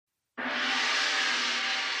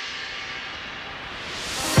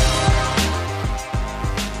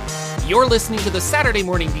You're listening to the Saturday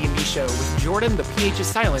Morning D&D Show with Jordan, the PH is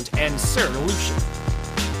silent, and Sir Lucian.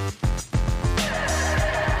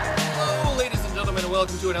 Hello, ladies and gentlemen, and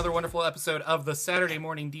welcome to another wonderful episode of the Saturday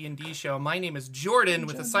Morning D&D Show. My name is Jordan,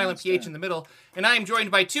 with a silent PH in the middle, and I am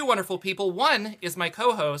joined by two wonderful people. One is my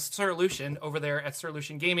co-host, Sir Lucian, over there at Sir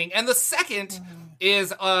Lucian Gaming, and the second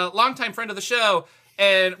is a longtime friend of the show,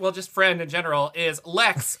 and, well, just friend in general, is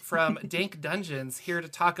Lex from Dank Dungeons, here to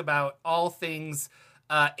talk about all things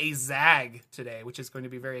AZAG today, which is going to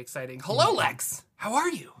be very exciting. Hello, Lex. How are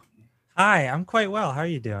you? Hi, I'm quite well. How are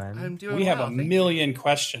you doing? I'm doing We well. have a million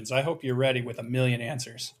questions. I hope you're ready with a million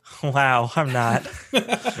answers. Wow, I'm not.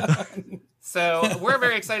 So we're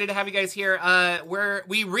very excited to have you guys here.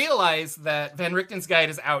 We realize that Van Richten's Guide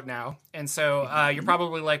is out now. And so you're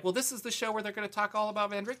probably like, well, this is the show where they're going to talk all about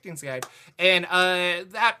Van Richten's Guide. And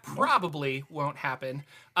that probably won't happen,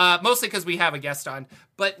 mostly because we have a guest on.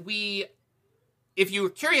 But if you're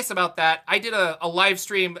curious about that, I did a live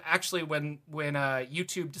stream actually when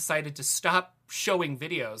YouTube decided to stop showing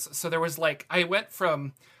videos. So there was I went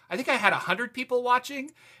from, I think I had 100 people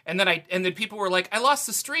watching, and then people were like, I lost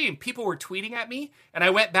the stream. People were tweeting at me, and I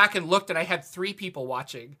went back and looked, and I had 3 people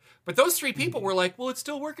watching. But those 3 people were like, well, it's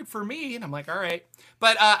still working for me. And I'm like, all right.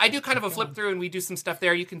 But I do kind of a flip through, and we do some stuff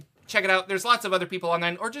there. You can check it out. There's lots of other people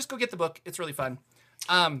online, or just go get the book. It's really fun.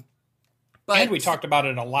 And we talked about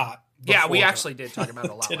it a lot. Yeah, we actually did talk about it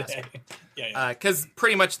a lot today. last week. Yeah. Because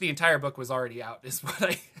pretty much the entire book was already out, is what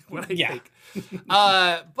I think.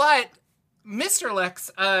 But Mr. Lex,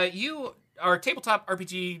 you are a tabletop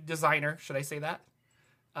RPG designer. Should I say that?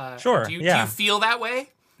 Sure. Do you feel that way?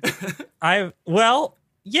 I've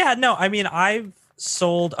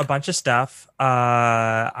sold a bunch of stuff.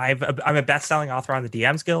 I'm a best-selling author on the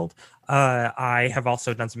DMs Guild. I have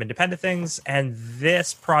also done some independent things, and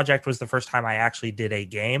this project was the first time I actually did a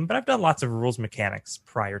game, but I've done lots of rules mechanics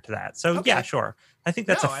prior to that. So yeah, sure. I think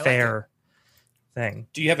that's a fair thing.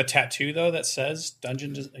 Do you have a tattoo though that says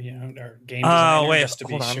dungeon, or game designer, just to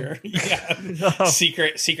be sure? Yeah.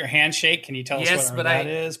 Secret handshake. Can you tell us what that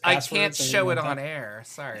is? I can't show it on air.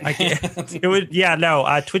 Sorry. I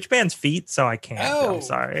can't. Twitch bans feet, so I can't. I'm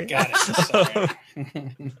sorry. Got it.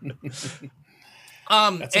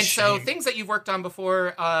 Sorry. So things that you've worked on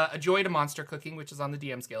before, A Joy to Monster Cooking, which is on the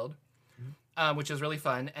DMs Guild, which is really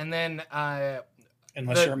fun. And then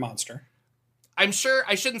unless you're a monster, I'm sure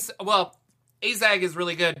I shouldn't. Well, AZAG is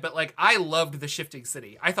really good, but I loved the Shifting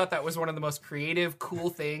City. I thought that was one of the most creative, cool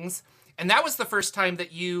things. And that was the first time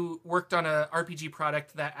that you worked on a RPG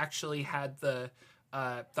product that actually had the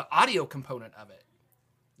audio component of it.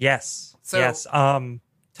 Yes. So, yes. Tell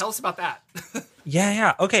us about that.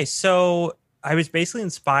 Yeah. Okay. So I was basically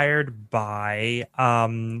inspired by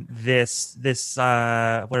this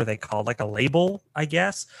what are they called? Like a label, I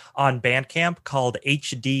guess, on Bandcamp called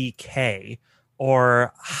HDK,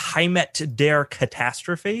 or Heimat der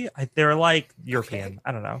Katastrophe. They're like European. Okay.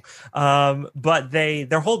 I don't know. But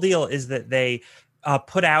their whole deal is that they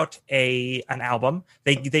put out an album.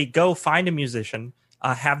 They go find a musician,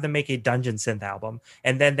 have them make a dungeon synth album,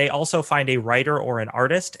 and then they also find a writer or an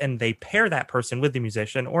artist, and they pair that person with the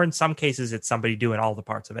musician, or in some cases it's somebody doing all the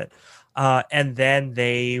parts of it. And then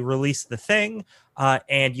they release the thing,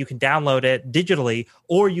 and you can download it digitally,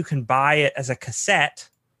 or you can buy it as a cassette,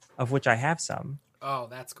 of which I have some. Oh,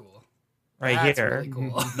 that's cool. That's here. Really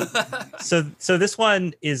cool. So this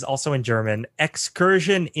one is also in German.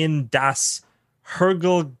 Excursion in das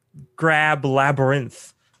Hurgelgrab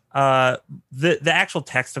Labyrinth. The actual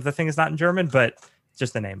text of the thing is not in German, but it's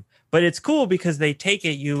just the name. But it's cool because they take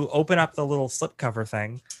it, you open up the little slipcover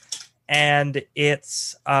thing, and it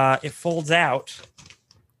folds out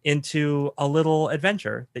into a little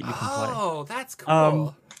adventure that you can play. Oh, that's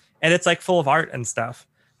cool. And it's full of art and stuff.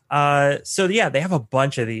 So yeah, they have a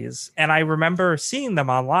bunch of these, and I remember seeing them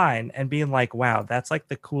online and being like, wow, that's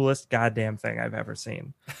the coolest goddamn thing I've ever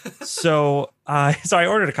seen. So I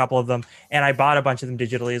ordered a couple of them, and I bought a bunch of them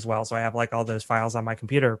digitally as well. So I have all those files on my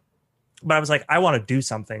computer, but I was like, I want to do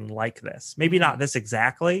something like this. Maybe not this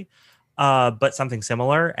exactly, but something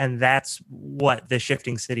similar. And that's what the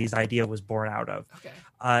Shifting Cities idea was born out of.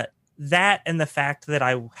 Okay. That, and the fact that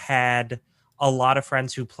I had a lot of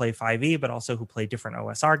friends who play 5e, but also who play different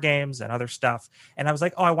OSR games and other stuff. And I was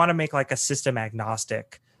like, I want to make a system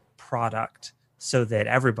agnostic product so that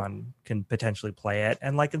everyone can potentially play it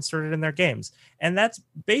and insert it in their games. And that's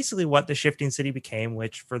basically what the Shifting City became,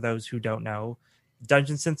 which, for those who don't know,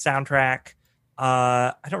 Dungeon Synth soundtrack.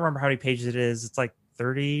 I don't remember how many pages it is. It's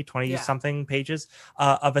 20 something pages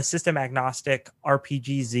of a system agnostic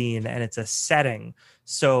RPG zine, and it's a setting.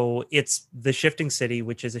 So it's the Shifting City,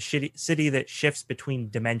 which is a city that shifts between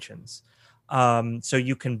dimensions. So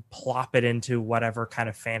you can plop it into whatever kind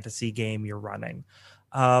of fantasy game you're running.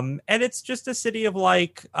 And it's just a city of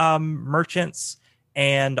like merchants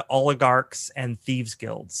and oligarchs and thieves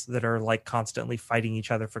guilds that are like constantly fighting each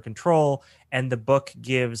other for control. And the book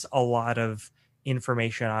gives a lot of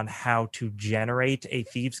information on how to generate a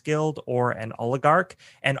thieves guild or an oligarch,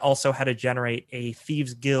 and also how to generate a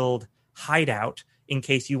thieves guild hideout in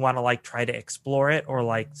case you want to like try to explore it or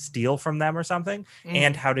like steal from them or something,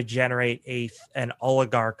 and how to generate an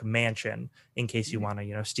oligarch mansion in case you want to,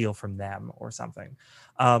 you know, steal from them or something.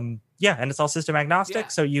 Yeah, and it's all system agnostic,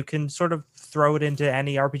 so you can sort of throw it into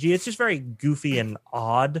any RPG. It's just very goofy and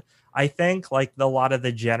odd, I think. Like a lot of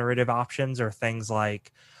the generative options are things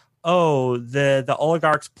like, oh, the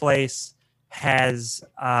oligarch's place has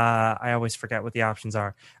I always forget what the options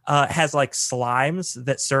are, has like slimes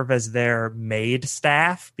that serve as their maid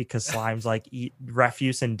staff, because slimes like eat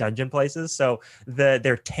refuse in dungeon places, so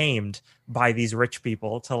they're tamed by these rich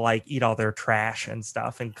people to like eat all their trash and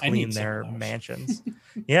stuff and clean their mansions.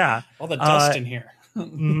 Yeah, all the dust in here.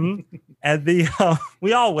 And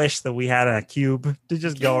we all wish that we had a cube to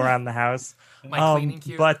just go around the house. My cleaning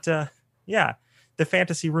cube. But yeah, the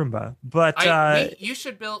fantasy Roomba. But we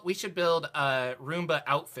should build Roomba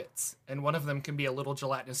outfits, and one of them can be a little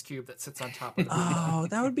gelatinous cube that sits on top of the Roomba. Oh,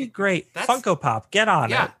 that would be great. Funko Pop, get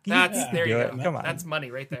on it. There you go. Come on. That's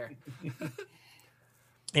money right there.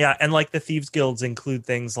 Yeah, and like the thieves guilds include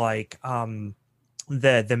things like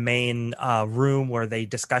the main room where they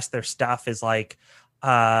discuss their stuff is like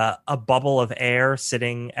a bubble of air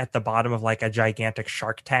sitting at the bottom of like a gigantic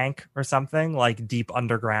shark tank or something, like deep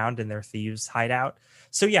underground in their thieves hideout.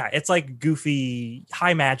 So yeah, it's like goofy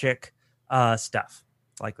high magic stuff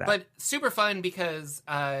like that, but super fun, because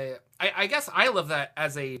I guess I love that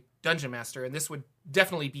as a dungeon master, and this would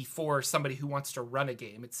definitely be for somebody who wants to run a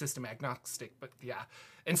game. It's system agnostic, but yeah.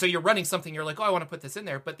 And so you're running something, you're like, oh, I want to put this in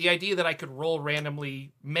there. But the idea that I could roll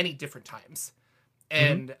randomly many different times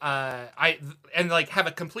and like have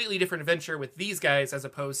a completely different adventure with these guys as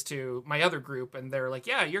opposed to my other group, and they're like,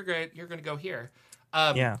 yeah, you're going to go here.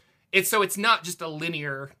 It's not just a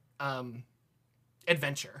linear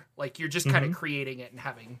adventure. Like you're just kind of creating it and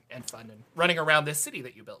having fun and running around this city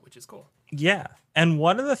that you built, which is cool. Yeah. And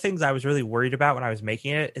one of the things I was really worried about when I was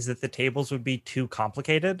making it is that the tables would be too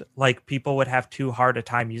complicated. Like people would have too hard a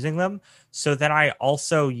time using them. So then I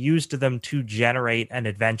also used them to generate an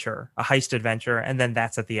adventure, a heist adventure. And then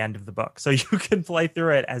that's at the end of the book. So you can play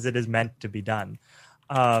through it as it is meant to be done.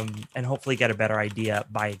 And hopefully get a better idea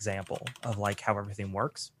by example of like how everything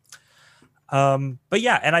works. But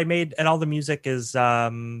yeah, and all the music is,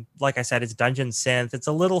 like I said, it's dungeon synth. It's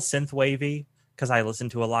a little synth wavy because I listen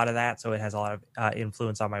to a lot of that. So it has a lot of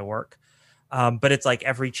influence on my work. But it's like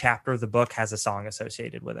every chapter of the book has a song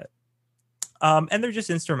associated with it. And they're just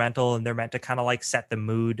instrumental, and they're meant to kind of like set the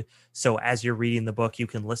mood. So as you're reading the book, you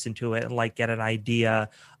can listen to it and like get an idea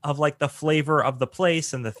of like the flavor of the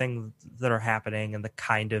place and the things that are happening and the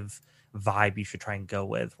kind of vibe you should try and go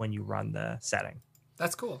with when you run the setting.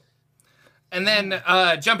 That's cool. And then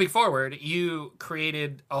jumping forward, you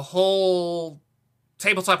created a whole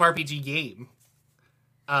tabletop RPG game.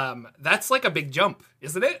 That's like a big jump,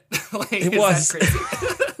 isn't it? Like, it was.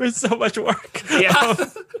 It was so much work. Yeah.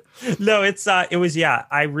 No, it was. Yeah,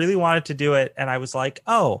 I really wanted to do it, and I was like,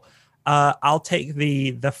 I'll take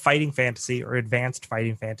the fighting fantasy or advanced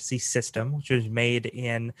fighting fantasy system, which was made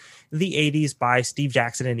in the 80s by Steve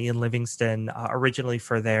Jackson and Ian Livingston, originally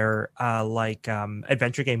for their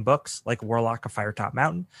adventure game books like Warlock of Firetop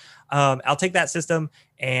Mountain. I'll take that system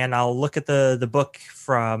and I'll look at the book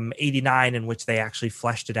from 89 in which they actually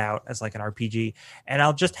fleshed it out as like an RPG, and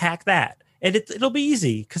I'll just hack that. And it'll be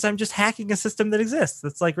easy because I'm just hacking a system that exists.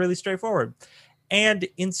 That's like really straightforward. And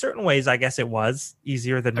in certain ways, I guess it was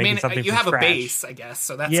easier than making something you from have scratch. A base, I guess,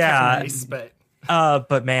 so that's kind of nice.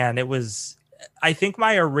 But man, it was. I think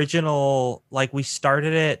my original, like, we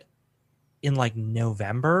started it in like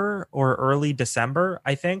November or early December,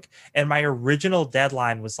 I think, and my original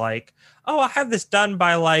deadline was like, oh, I'll have this done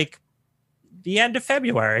by like the end of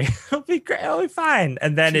February. It'll be great. It'll be fine.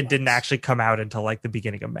 And then it didn't actually come out until like the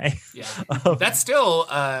beginning of May. Yeah, that's still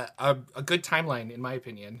a good timeline in my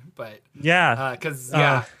opinion. But yeah, because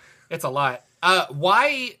it's a lot.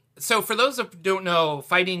 Why? So for those who don't know,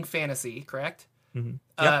 Fighting Fantasy, correct? Mm-hmm.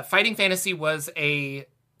 Yep. Fighting Fantasy was a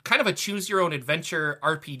kind of a choose your own adventure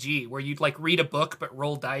RPG where you'd like read a book but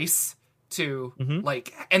roll dice to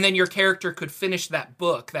like, and then your character could finish that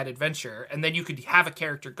book, that adventure, and then you could have a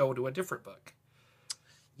character go to a different book.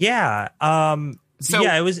 Yeah. So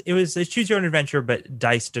yeah, it was a choose your own adventure, but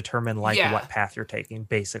dice determine like what path you're taking,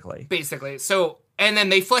 basically. So And then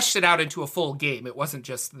they fleshed it out into a full game. It wasn't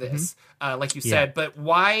just this, like you said. But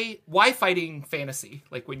why fighting fantasy?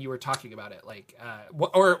 Like when you were talking about it, like,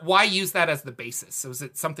 or why use that as the basis? So was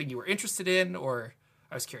it something you were interested in, or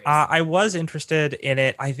I was curious? I was interested in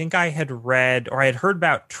it. I think I had read or I had heard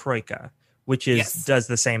about Troika, which does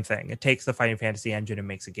the same thing. It takes the fighting fantasy engine and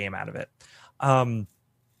makes a game out of it. And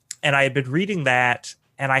I had been reading that,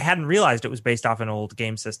 and I hadn't realized it was based off an old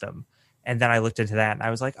game system. And then I looked into that and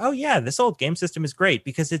I was like, oh yeah, this old game system is great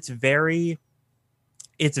because it's very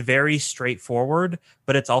straightforward,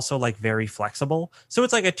 but it's also like very flexible. So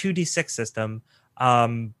it's like a 2d6 system.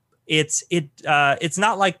 It's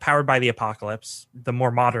not like Powered by the Apocalypse, the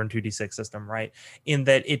more modern 2d6 system, right? In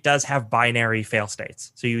that it does have binary fail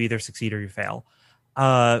states. So you either succeed or you fail.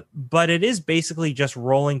 But it is basically just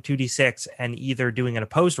rolling 2d6 and either doing an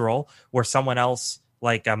opposed roll where someone else,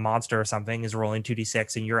 like a monster or something, is rolling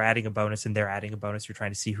 2d6 and you're adding a bonus and they're adding a bonus. You're trying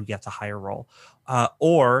to see who gets a higher roll.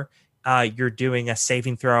 Or you're doing a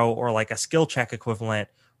saving throw or like a skill check equivalent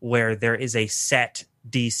where there is a set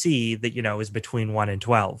DC that, is between 1 and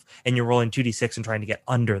 12. And you're rolling 2d6 and trying to get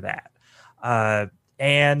under that.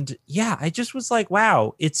 And yeah, I just was like,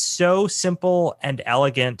 wow, it's so simple and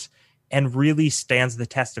elegant and really stands the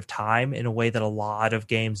test of time in a way that a lot of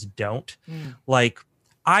games don't. Like,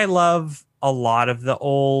 I love a lot of the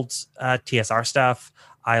old TSR stuff.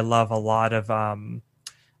 I love a lot of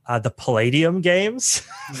the Palladium games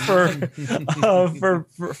for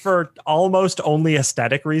almost only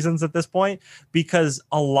aesthetic reasons at this point, because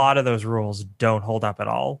a lot of those rules don't hold up at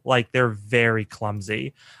all. Like, they're very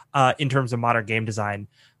clumsy in terms of modern game design.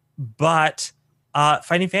 But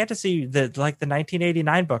Fighting Fantasy, the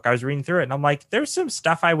 1989 book, I was reading through it and I'm like, there's some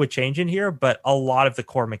stuff I would change in here, but a lot of the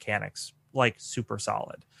core mechanics, like, super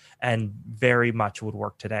solid and very much would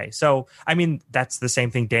work today. So, I mean, that's the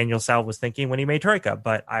same thing Daniel Sell was thinking when he made Troika,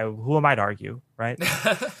 but who am I to argue, right?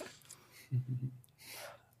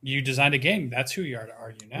 You designed a game. That's who you are to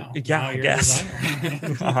argue now. Yeah, now I guess.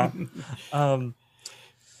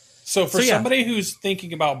 So somebody who's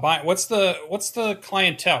thinking about buying, what's the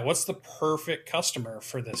clientele? What's the perfect customer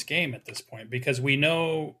for this game at this point? Because we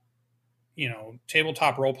know,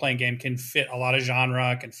 tabletop role-playing game can fit a lot of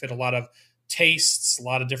genre, can fit a lot of tastes. A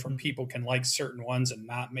lot of different people can like certain ones and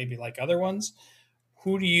not maybe like other ones.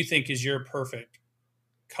 Who do you think is your perfect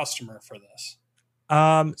customer for this?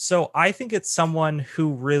 So I think it's someone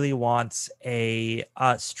who really wants a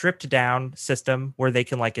stripped down system where they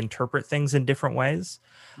can like interpret things in different ways.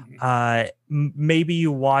 Maybe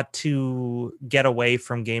you want to get away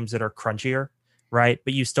from games that are crunchier, right?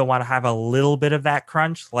 But you still want to have a little bit of that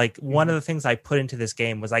crunch. Like, one of the things I put into this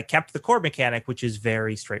game was I kept the core mechanic, which is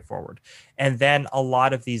very straightforward. And then a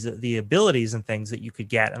lot of the abilities and things that you could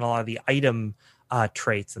get and a lot of the item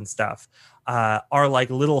traits and stuff are like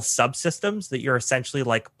little subsystems that you're essentially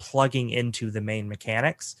like plugging into the main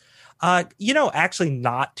mechanics. Actually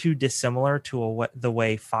not too dissimilar to the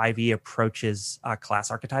way 5e approaches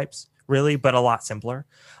class archetypes, really, but a lot simpler.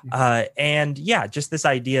 And yeah, just this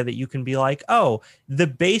idea that you can be like, oh, the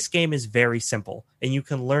base game is very simple and you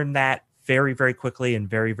can learn that very, very quickly and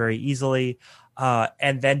very, very easily.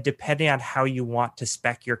 And then depending on how you want to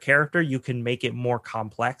spec your character, you can make it more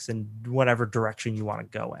complex in whatever direction you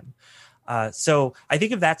want to go in. So I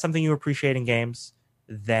think if that's something you appreciate in games,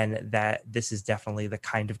 then this is definitely the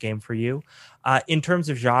kind of game for you. In terms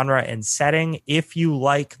of genre and setting, if you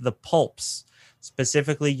like the pulps,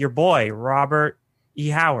 specifically your boy, Robert E.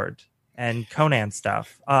 Howard and Conan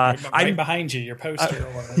stuff. Right behind you, your poster.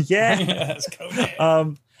 Yeah. That's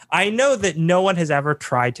Conan. I know that no one has ever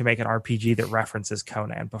tried to make an RPG that references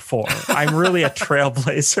Conan before. I'm really a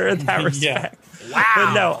trailblazer in that respect. Yeah. Wow.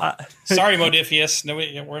 But no, sorry, Modiphius. No,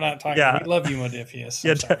 we're not talking. Yeah. We love you, Modiphius.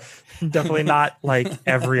 Definitely not like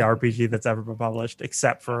every RPG that's ever been published,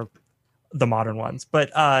 except for the modern ones. But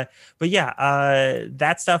yeah,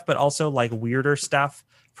 that stuff, but also like weirder stuff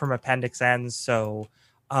from Appendix N. So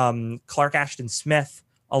Clark Ashton Smith,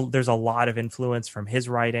 there's a lot of influence from his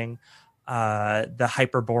writing. The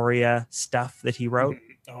Hyperborea stuff that he wrote.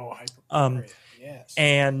 Oh, Hyperborea, yes.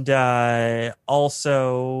 And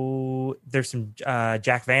also there's some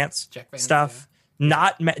Jack Vance stuff.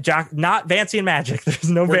 Yeah. Not Fancy and Magic. There's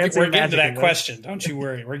no Fancy We're and getting Magic to that question. Don't you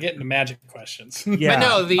worry. We're getting to Magic questions. Yeah. But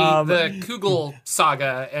no, the Kugel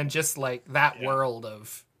saga and just like that world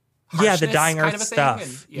of the Dying Earth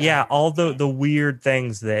stuff. Yeah, all the weird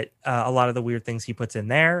things that a lot of the weird things he puts in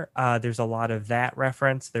there. There's a lot of that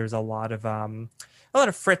reference. There's a lot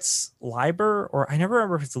of Fritz Leiber, or I never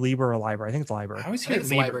remember if it's Lieber or Leiber. I think it's Leiber. I always hear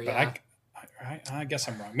Leiber, but I guess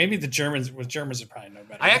I'm wrong. Maybe the Germans would probably know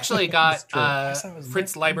better. I actually got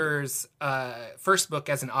Fritz Leiber's first book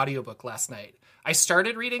as an audiobook last night. I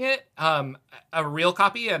started reading it, a real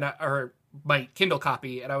copy or my Kindle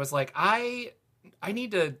copy, and I was like, I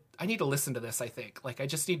need to listen to this. I think I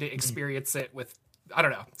just need to experience it with. I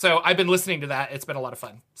don't know. So I've been listening to that. It's been a lot of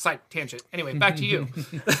fun. Side tangent. Anyway, back to you.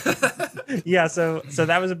 Yeah. So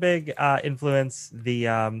that was a big influence. The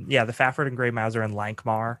Fafford and Grey Mouser and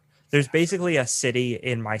Lankmar. There's basically a city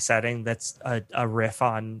in my setting that's a riff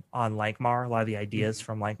on Lankmar. A lot of the ideas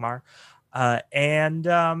from Lankmar, and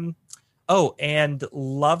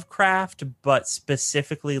Lovecraft, but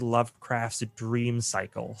specifically Lovecraft's dream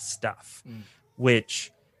cycle stuff,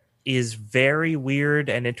 which is very weird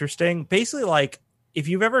and interesting. Basically, if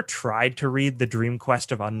you've ever tried to read The Dream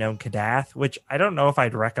Quest of Unknown Kadath, which I don't know if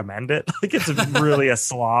I'd recommend it, it's really a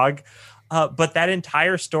slog. But that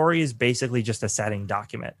entire story is basically just a setting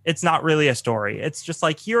document. It's not really a story. It's just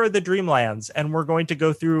here are the Dreamlands, and we're going to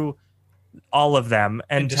go through all of them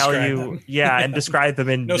and tell you, and describe them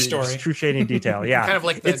in excruciating detail. Yeah, kind of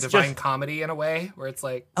like the Divine Comedy in a way, where it's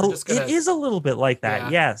it is a little bit like that.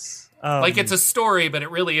 Yeah. Yes. It's a story, but it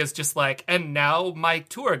really is just and now my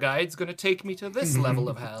tour guide's going to take me to this level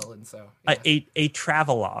of hell. And so a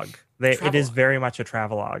travelogue. It is very much a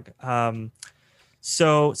travelogue.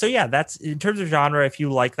 So yeah, that's in terms of genre, if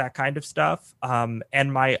you like that kind of stuff.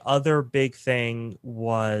 And my other big thing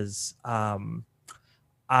was a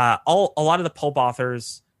lot of the pulp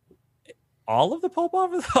authors, all of the pulp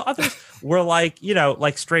authors were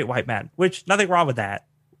straight white men, which nothing wrong with that.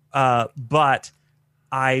 But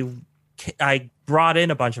I brought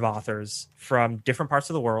in a bunch of authors from different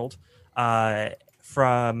parts of the world,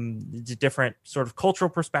 from different sort of cultural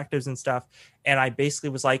perspectives and stuff. And I basically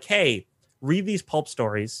was like, hey, read these pulp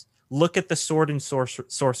stories, look at the sword and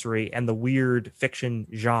sorcery and the weird fiction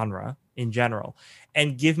genre in general,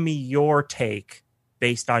 and give me your take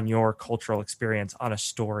based on your cultural experience on a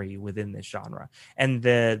story within this genre. And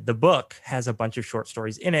the book has a bunch of short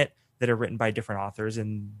stories in it that are written by different authors,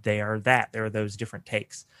 and there are those different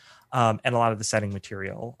takes. And a lot of the setting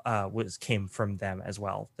material came from them as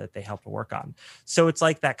well that they helped to work on. So it's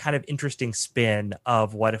that kind of interesting spin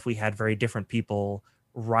of what if we had very different people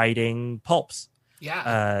writing pulps.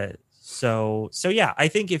 Yeah. So yeah, I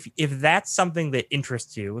think if that's something that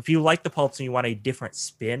interests you, if you like the pulps and you want a different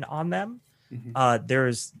spin on them,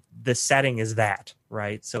 there's the setting is that,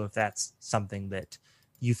 right? So if that's something that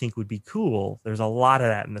you think would be cool, there's a lot of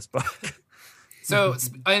that in this book. So,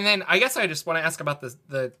 and then I guess I just want to ask about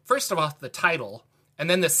the first of all, the title, and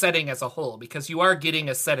then the setting as a whole, because you are getting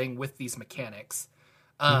a setting with these mechanics.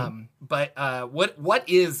 But what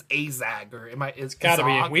is AZAG, or it's gotta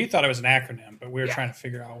be? We thought it was an acronym, but we were trying to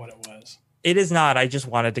figure out what it was. It is not. I just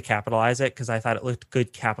wanted to capitalize it because I thought it looked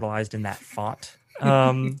good capitalized in that font.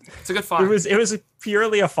 It's a good font. It was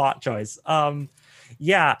purely a font choice. I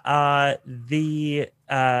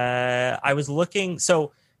was looking.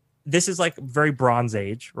 So this is very Bronze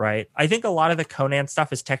Age, right? I think a lot of the Conan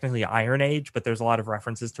stuff is technically Iron Age, but there's a lot of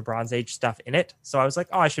references to Bronze Age stuff in it. So I was like,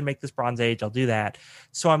 I should make this Bronze Age. I'll do that.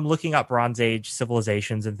 So I'm looking up Bronze Age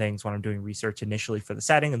civilizations and things when I'm doing research initially for the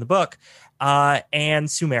setting in the book. And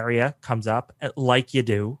Sumeria comes up, like you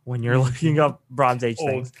do when you're looking up Bronze Age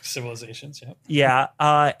old things. Civilizations, yep. Yeah.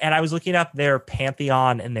 And I was looking up their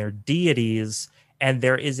pantheon and their deities, and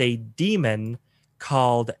there is a demon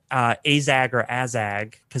called AZAG or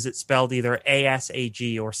AZAG, because it's spelled either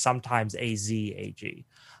ASAG or sometimes AZAG.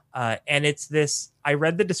 And it's this, I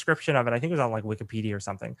read the description of it, I think it was on Wikipedia or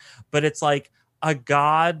something, but it's a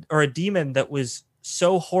god or a demon that was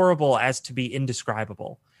so horrible as to be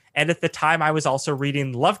indescribable. And at the time I was also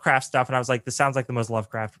reading Lovecraft stuff, and I was like, this sounds like the most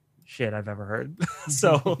Lovecraft shit I've ever heard.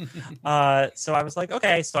 So I was like,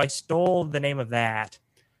 okay, so I stole the name of that.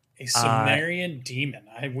 A Sumerian demon.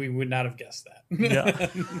 We would not have guessed that. Yeah.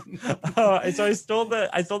 So I stole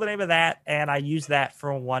the name of that, and I used that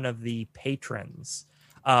for one of the patrons.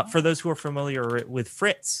 For those who are familiar with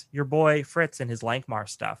Fritz, your boy Fritz and his Lankmar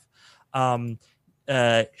stuff,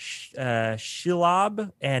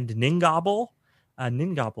 Shilab and Ningobble,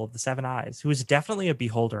 Ningobble of the Seven Eyes, who is definitely a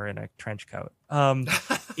beholder in a trench coat,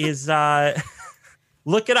 is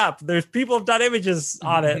look it up. There's people have done images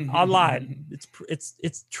on it online.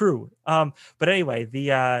 It's true. But anyway,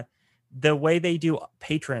 the way they do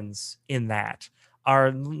patrons in that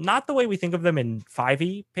are not the way we think of them in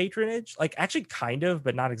 5e patronage. Actually kind of,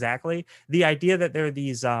 but not exactly. The idea that they're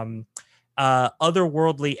these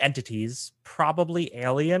otherworldly entities, probably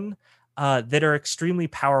alien, that are extremely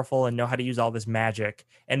powerful and know how to use all this magic.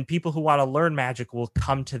 And people who want to learn magic will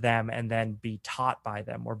come to them and then be taught by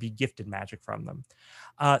them or be gifted magic from them.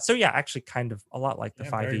 So yeah, actually kind of a lot like the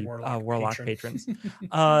 5e Warlock patrons.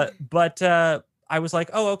 But I was like,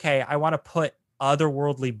 oh, okay, I want to put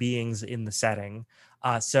otherworldly beings in the setting.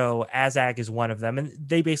 So AZAG is one of them, and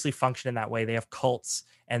they basically function in that way. They have cults,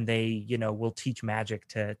 and they, will teach magic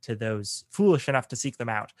to those foolish enough to seek them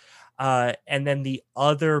out. And then the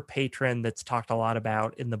other patron that's talked a lot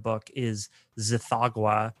about in the book is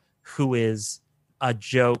Zithagwa, who is a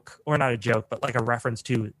joke, or not a joke, but like a reference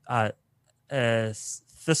to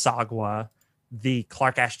Thesagwa, the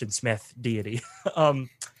Clark Ashton Smith deity from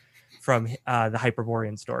the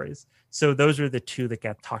Hyperborean stories. So those are the two that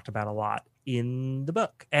get talked about a lot in the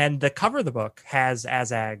book. And the cover of the book has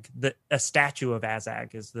AZAG, a statue of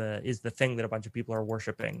AZAG is the thing that a bunch of people are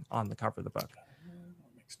worshiping on the cover of the book.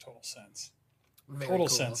 That makes total sense. Very total cool.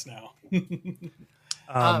 sense now.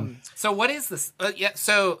 So what is this?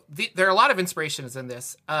 So there are a lot of inspirations in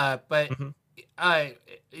this, but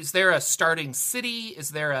is there a starting city? Is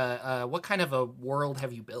there what kind of a world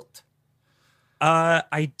have you built?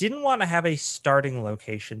 I didn't want to have a starting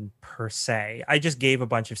location per se. I just gave a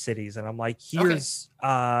bunch of cities, and I'm like, here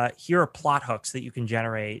are plot hooks that you can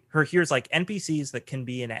generate. Here's like NPCs that can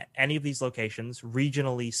be in any of these locations,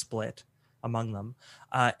 regionally split among them.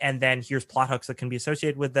 And then here's plot hooks that can be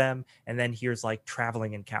associated with them. And then here's like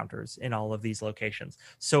traveling encounters in all of these locations.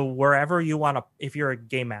 So wherever you want to, if you're a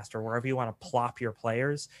game master, wherever you want to plop your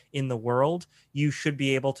players in the world, you should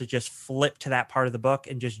be able to just flip to that part of the book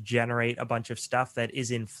and just generate a bunch of stuff that is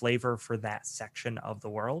in flavor for that section of the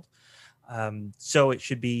world. So it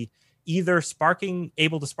should be either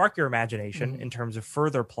able to spark your imagination in terms of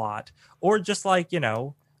further plot, or just like,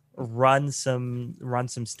 run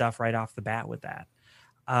some stuff right off the bat with that.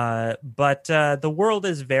 But the world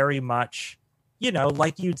is very much,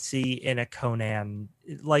 like you'd see in a Conan,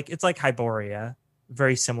 like it's like Hyboria,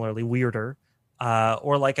 very similarly weirder,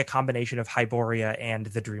 or like a combination of Hyboria and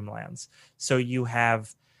the Dreamlands. So you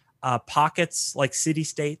have pockets like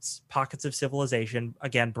city-states, pockets of civilization,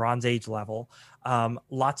 again, Bronze Age level,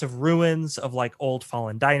 lots of ruins of like old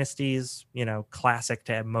fallen dynasties, classic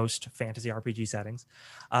to most fantasy RPG settings.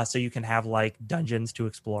 So you can have like dungeons to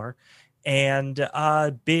explore, and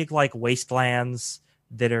big like wastelands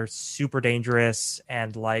that are super dangerous,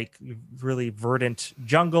 and like really verdant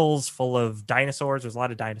jungles full of dinosaurs. There's a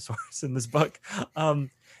lot of dinosaurs in this book.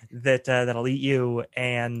 That'll eat you,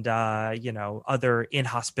 and other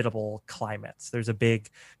inhospitable climates. There's a big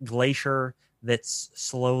glacier that's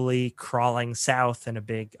slowly crawling south, and a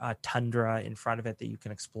big tundra in front of it that you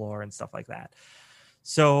can explore and stuff like that.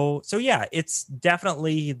 So yeah, it's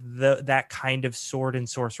definitely that kind of sword and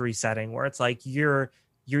sorcery setting where it's like you're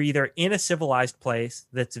either in a civilized place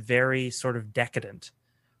that's very sort of decadent,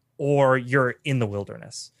 or you're in the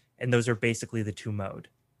wilderness, and those are basically the two mode.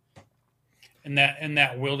 And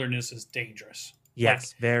that wilderness is dangerous.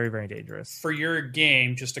 Yes, very, very dangerous. For your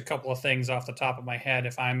game, just a couple of things off the top of my head.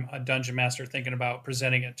 If I'm a dungeon master thinking about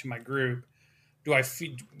presenting it to my group,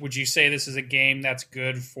 would you say this is a game that's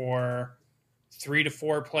good for 3 to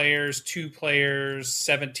 4 players, 2 players,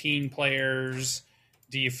 17 players?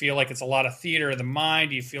 Do you feel like it's a lot of theater of the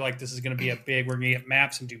mind? Do you feel like this is going to be we're going to get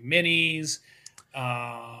maps and do minis?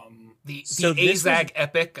 The AZAG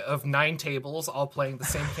epic of 9 tables all playing the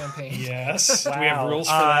same campaign. Yes. Wow. Do we have rules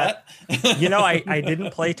for that? I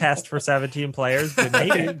didn't play test for 17 players, but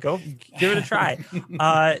maybe go give it a try.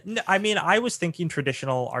 I mean, I was thinking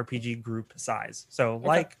traditional RPG group size. So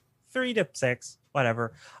like 3 to 6,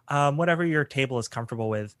 whatever. Whatever your table is comfortable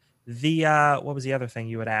with. What was the other thing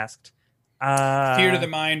you had asked? Theater of the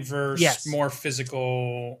mind versus more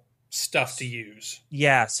physical stuff to use.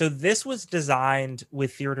 Yeah, so this was designed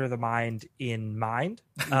with theater of the mind in mind.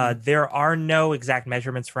 There are no exact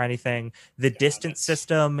measurements for anything. The distance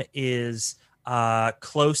system is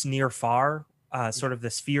close, near, far, sort of the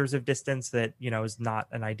spheres of distance that, is not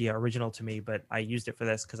an idea original to me, but I used it for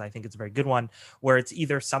this because I think it's a very good one, where it's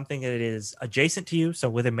either something that is adjacent to you, so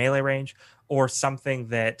within melee range, or something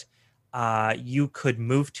that you could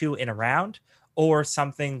move to in a round, or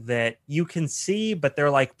something that you can see, but they're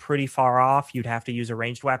like pretty far off. You'd have to use a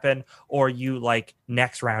ranged weapon, or you like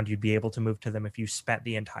next round, you'd be able to move to them if you spent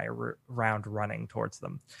the entire round running towards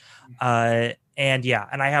them. And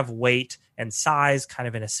I have weight and size kind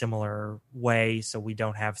of in a similar way. So we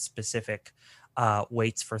don't have specific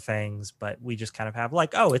weights for things, but we just kind of have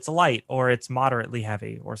like, oh, it's light, or it's moderately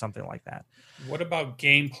heavy, or something like that. What about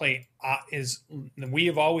gameplay? We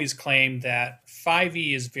have always claimed that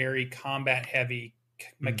 5e is very combat heavy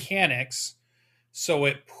mechanics, so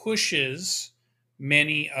it pushes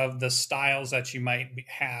many of the styles that you might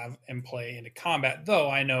have and play into combat.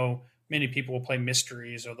 Though I know many people will play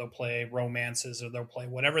mysteries, or they'll play romances, or they'll play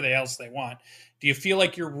whatever else they want. Do you feel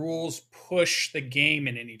like your rules push the game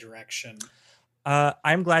in any direction?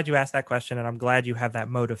 I'm glad you asked that question, and I'm glad you have that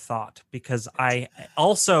mode of thought, because I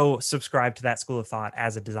also subscribe to that school of thought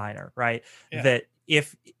as a designer, right? Yeah. That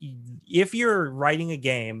if you're writing a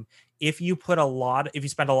game, if you spend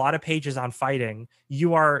a lot of pages on fighting,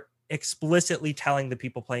 you are explicitly telling the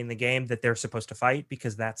people playing the game that they're supposed to fight,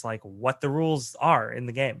 because that's like what the rules are in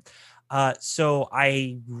the game. So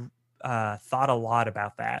I thought a lot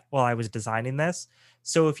about that while I was designing this.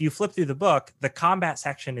 So if you flip through the book, the combat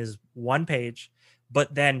section is one page,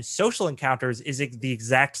 but then social encounters is the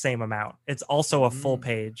exact same amount. It's also a full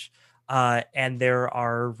page. And there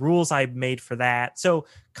are rules I made for that. So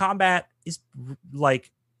combat is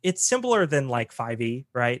like, it's simpler than like 5e,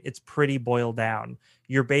 right? It's pretty boiled down.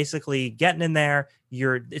 You're basically getting in there.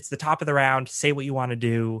 It's the top of the round. Say what you want to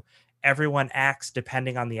do. Everyone acts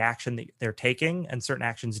depending on the action that they're taking, and certain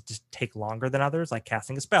actions just take longer than others, like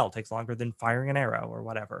casting a spell takes longer than firing an arrow or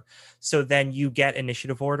whatever. So then you get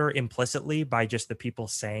initiative order implicitly by just the people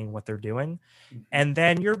saying what they're doing. And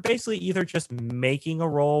then you're basically either just making a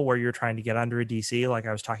roll where you're trying to get under a DC, like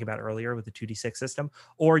I was talking about earlier with the 2d6 system,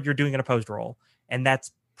 or you're doing an opposed roll. And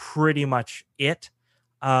that's pretty much it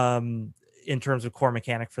in terms of core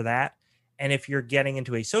mechanic for that. And if you're getting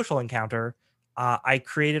into a social encounter, I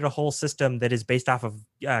created a whole system that is based off of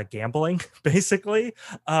gambling. Basically,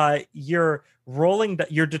 you're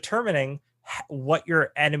determining what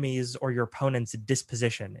your enemies or your opponent's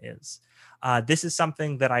disposition is. This is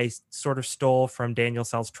something that I sort of stole from Daniel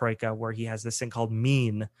Sells Troika, where he has this thing called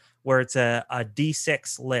mean, where it's a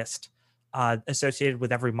D6 list associated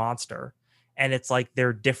with every monster, and it's like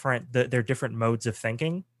they're different modes of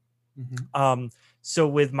thinking. So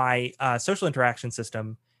with my social interaction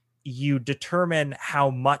system, you determine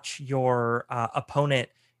how much your opponent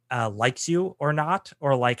likes you or not,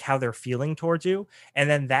 or like how they're feeling towards you. And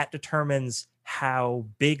then that determines how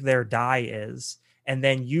big their die is. And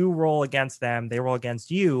then you roll against them, they roll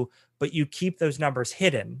against you, but you keep those numbers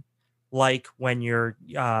hidden. Like when you're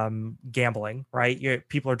gambling, right?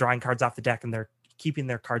 People are drawing cards off the deck and they're keeping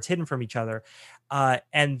their cards hidden from each other.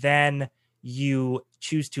 And then you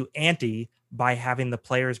choose to ante by having the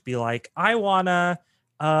players be like, I wanna...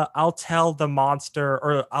 I'll tell the monster,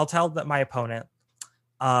 or I'll tell my opponent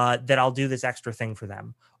that I'll do this extra thing for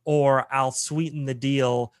them, or I'll sweeten the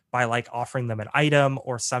deal by like offering them an item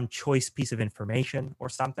or some choice piece of information or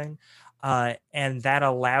something. And that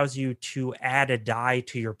allows you to add a die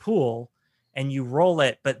to your pool, and you roll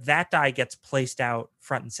it, but that die gets placed out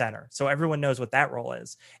front and center. So everyone knows what that roll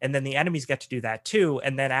is. And then the enemies get to do that too.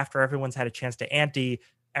 And then after everyone's had a chance to ante,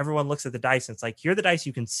 everyone looks at the dice and it's like, here are the dice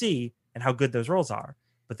you can see and how good those rolls are.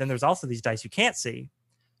 But then there's also these dice you can't see.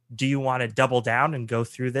 Do you want to double down and go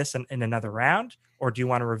through this in another round? Or do you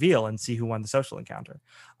want to reveal and see who won the social encounter?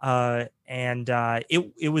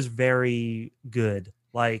 It was very good.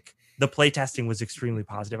 Like, the playtesting was extremely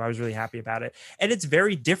positive. I was really happy about it. And it's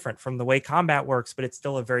very different from the way combat works, but it's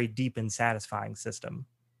still a very deep and satisfying system.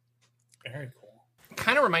 Very cool.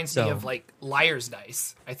 Kind of reminds me of like Liar's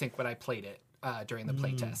Dice, I think, when I played it during the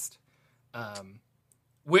playtest.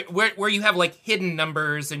 Where you have like hidden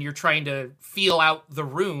numbers and you're trying to feel out the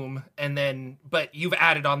room, and then but you've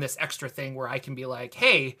added on this extra thing where I can be like,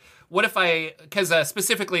 hey, what if because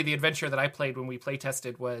specifically the adventure that I played when we play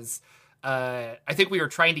tested was I think we were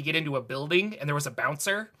trying to get into a building and there was a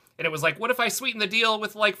bouncer, and it was like, what if I sweeten the deal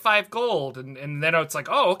with like 5 gold, and then it's like,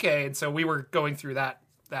 oh, okay. And so we were going through that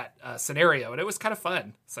scenario, and it was kind of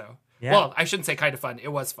fun. So yeah. Well, I shouldn't say kind of fun.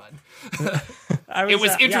 It was fun. It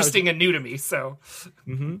was interesting and new to me. So,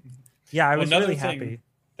 yeah, I was really happy.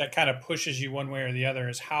 That kind of pushes you one way or the other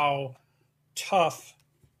is how tough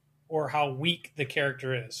or how weak the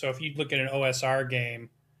character is. So if you look at an OSR game,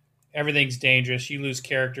 everything's dangerous. You lose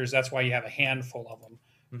characters. That's why you have a handful of them.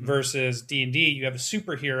 Versus D&D, you have a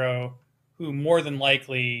superhero who more than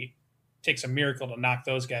likely takes a miracle to knock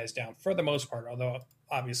those guys down for the most part, although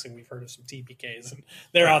obviously we've heard of some TPKs and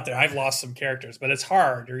they're out there. I've lost some characters, but it's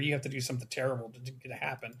hard, or you have to do something terrible to get it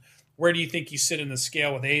happen. Where do you think you sit in the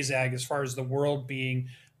scale with AZAG as far as the world being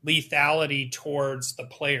lethality towards the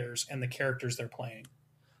players and the characters they're playing?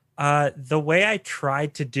 The way I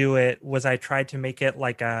tried to do it was I tried to make it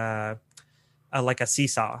like a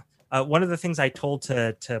seesaw. One of the things I told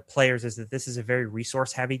to players is that this is a very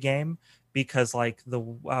resource heavy game, because like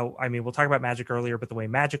we'll talk about Magic earlier, but the way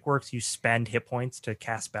Magic works, you spend hit points to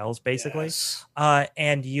cast spells basically. Yes.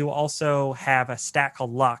 And you also have a stat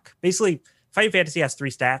called luck. Basically, Fighting Fantasy has 3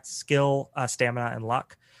 stats: skill, stamina, and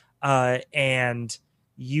luck. and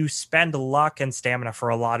you spend luck and stamina for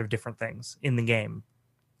a lot of different things in the game.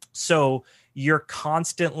 So you're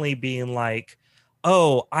constantly being like,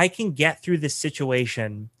 oh, I can get through this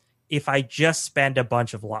situation if I just spend a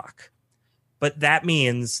bunch of luck. But that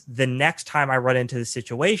means the next time I run into the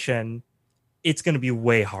situation, it's going to be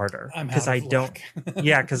way harder because I don't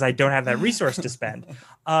have that resource to spend.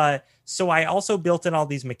 So I also built in all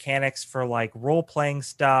these mechanics for like role playing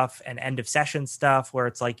stuff and end of session stuff where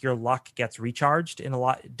it's like your luck gets recharged in a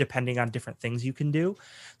lot depending on different things you can do.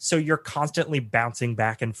 So you're constantly bouncing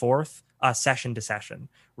back and forth session to session,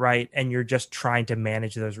 right? And you're just trying to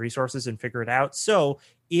manage those resources and figure it out. So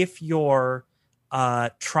if you're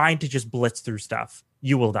trying to just blitz through stuff,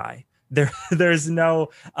 you will die. There's no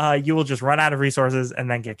you will just run out of resources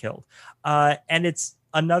and then get killed. And it's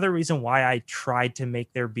another reason why I tried to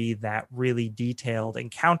make there be that really detailed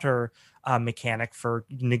encounter mechanic for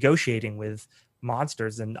negotiating with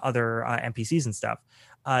monsters and other NPCs and stuff,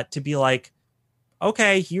 to be like,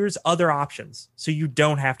 okay, here's other options. So you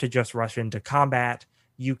don't have to just rush into combat.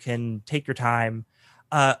 You can take your time.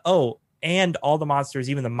 And all the monsters,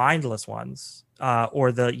 even the mindless ones,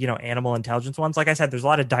 or the animal intelligence ones. Like I said, there's a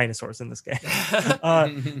lot of dinosaurs in this game.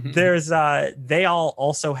 They all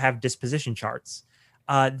also have disposition charts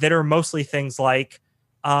that are mostly things like,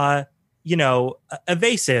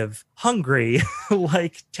 evasive, hungry,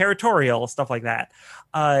 like territorial, stuff like that.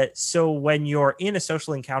 So when you're in a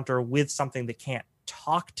social encounter with something that can't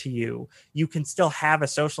talk to you, you can still have a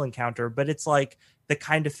social encounter, but it's like the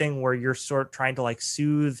kind of thing where you're sort of trying to like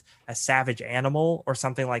soothe a savage animal or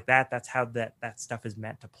something like that. That's how that stuff is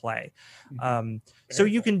meant to play. So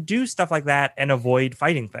you can do stuff like that and avoid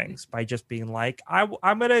fighting things by just being like,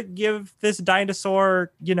 I'm going to give this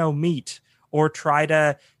dinosaur, meat, or try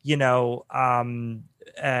to,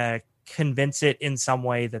 convince it in some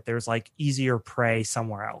way that there's like easier prey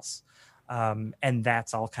somewhere else. And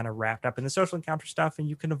that's all kind of wrapped up in the social encounter stuff, and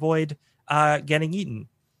you can avoid getting eaten.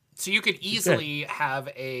 So you could easily have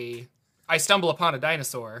I stumble upon a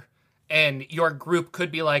dinosaur, and your group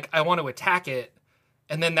could be like, I want to attack it.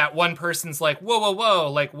 And then that one person's like,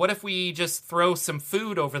 whoa. Like, what if we just throw some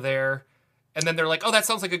food over there? And then they're like, oh, that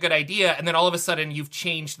sounds like a good idea. And then all of a sudden you've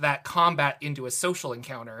changed that combat into a social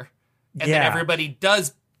encounter. And then everybody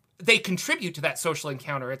they contribute to that social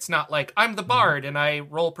encounter. It's not like I'm the bard and I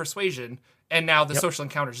roll persuasion and now the social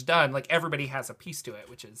encounter's done. Like everybody has a piece to it,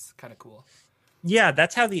 which is kind of cool. Yeah,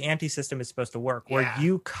 that's how the anti-system is supposed to work, where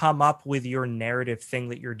you come up with your narrative thing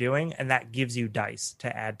that you're doing, and that gives you dice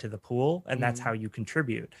to add to the pool, and that's how you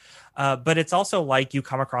contribute. But it's also like you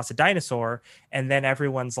come across a dinosaur, and then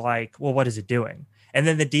everyone's like, well, what is it doing? And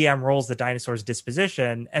then the DM rolls the dinosaur's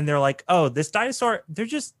disposition, and they're like, oh, this dinosaur, they're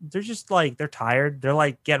just like, they're tired. They're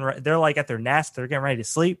like they're like at their nest. They're getting ready to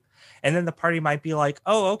sleep. And then the party might be like,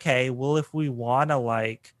 oh, okay, well, if we want to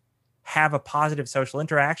like have a positive social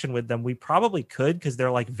interaction with them, we probably could, because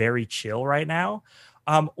they're like very chill right now.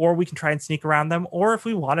 Or we can try and sneak around them. Or if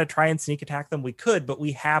we want to try and sneak attack them, we could, but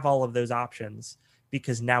we have all of those options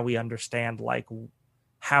because now we understand like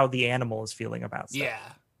how the animal is feeling about stuff.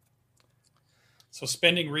 Yeah. So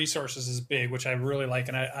spending resources is big, which I really like.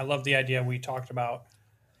 And I love the idea we talked about.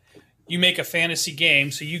 You make a fantasy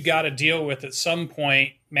game, so you got to deal with at some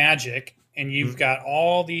point magic. And you've got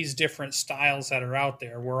all these different styles that are out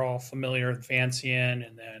there. We're all familiar with Vancian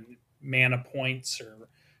and then mana points, or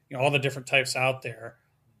all the different types out there.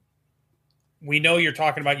 We know you're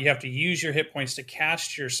talking about you have to use your hit points to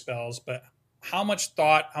cast your spells, but how much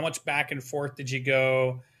thought, how much back and forth did you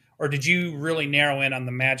go? Or did you really narrow in on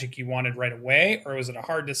the magic you wanted right away? Or was it a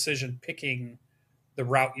hard decision picking the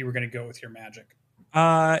route you were going to go with your magic?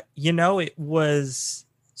 It was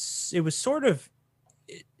sort of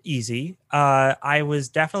easy. I was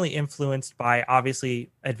definitely influenced by, obviously,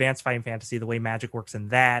 Advanced Fighting Fantasy. The way magic works in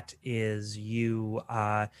that is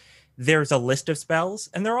there's a list of spells,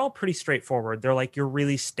 and they're all pretty straightforward. They're like your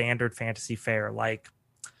really standard fantasy fare, like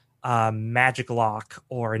magic lock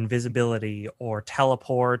or invisibility or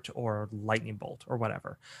teleport or lightning bolt or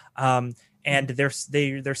whatever. And they're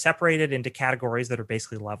separated into categories that are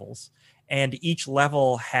basically levels. And each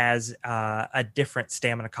level has a different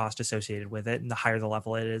stamina cost associated with it. And the higher the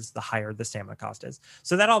level it is, the higher the stamina cost is.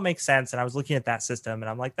 So that all makes sense. And I was looking at that system and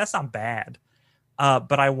I'm like, that's not bad.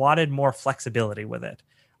 But I wanted more flexibility with it.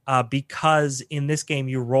 Because in this game,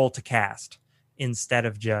 you roll to cast instead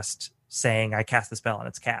of just saying, I cast the spell and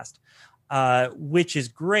it's cast. Which is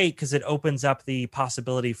great because it opens up the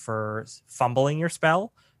possibility for fumbling your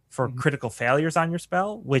spell, for critical failures on your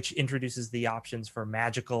spell, which introduces the options for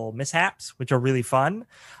magical mishaps, which are really fun.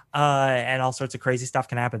 And all sorts of crazy stuff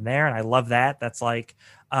can happen there. And I love that. That's like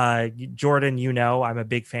Jordan, I'm a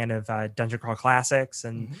big fan of Dungeon Crawl Classics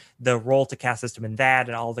and the roll to cast system in that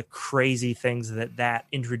and all the crazy things that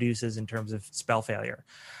introduces in terms of spell failure.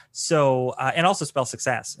 So, and also spell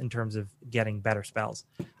success in terms of getting better spells.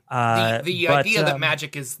 The idea that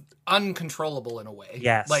magic is uncontrollable in a way.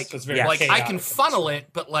 Yes. Like, So it's very like I can funnel it,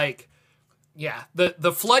 but like, yeah,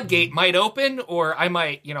 the floodgate might open, or I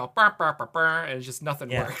might, and it's just nothing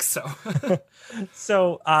works. So,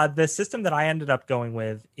 so the system that I ended up going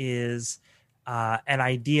with is an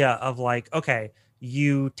idea of like, okay,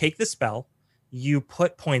 you take the spell, you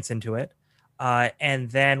put points into it,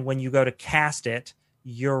 and then when you go to cast it,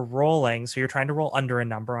 you're rolling. So you're trying to roll under a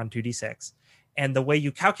number on 2d6. And the way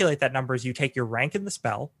you calculate that number is you take your rank in the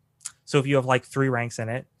spell. So if you have like 3 ranks in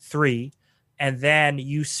it, 3, and then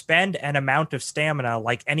you spend an amount of stamina,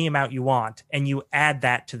 like any amount you want, and you add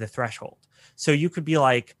that to the threshold. So you could be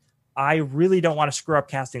like, I really don't want to screw up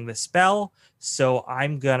casting this spell, so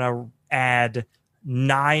I'm going to add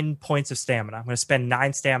 9 points of stamina. I'm going to spend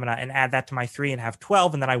 9 stamina and add that to my 3 and have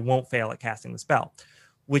 12, and then I won't fail at casting the spell,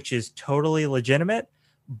 which is totally legitimate,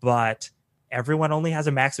 but everyone only has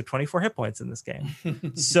a max of 24 hit points in this game.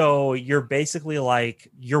 So you're basically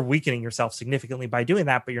like, you're weakening yourself significantly by doing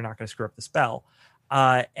that, but you're not going to screw up the spell.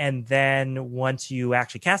 And then once you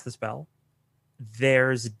actually cast the spell,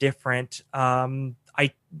 there's different,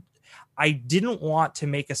 I didn't want to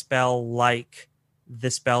make a spell like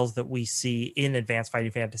the spells that we see in Advanced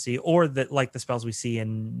Fighting Fantasy, or that like the spells we see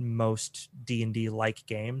in most D&D like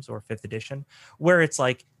games or 5th edition, where it's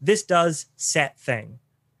like, this does set thing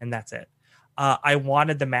and that's it. I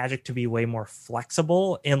wanted the magic to be way more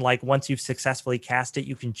flexible, and like once you've successfully cast it,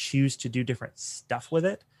 you can choose to do different stuff with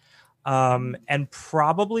it. And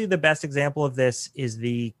probably the best example of this is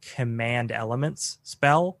the Command Elements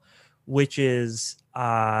spell, which is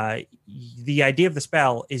the idea of the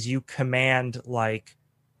spell is you command like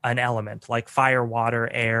an element, like fire, water,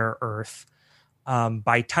 air, earth,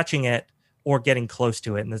 by touching it or getting close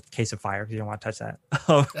to it. In the case of fire, because you don't want to touch that.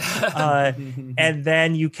 And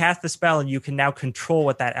then you cast the spell, and you can now control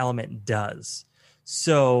what that element does.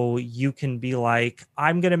 So you can be like,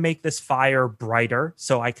 I'm going to make this fire brighter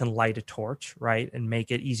so I can light a torch, right? And make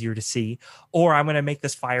it easier to see. Or I'm going to make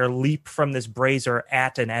this fire leap from this brazier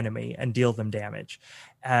at an enemy and deal them damage.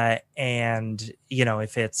 And,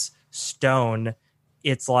 if it's stone,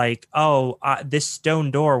 it's like, this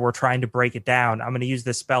stone door, we're trying to break it down. I'm going to use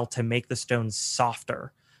this spell to make the stone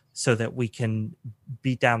softer so that we can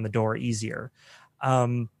beat down the door easier.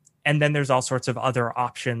 And then there's all sorts of other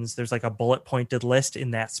options. There's like a bullet pointed list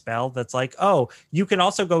in that spell that's like, you can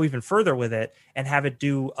also go even further with it and have it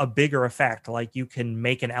do a bigger effect. Like you can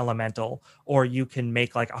make an elemental, or you can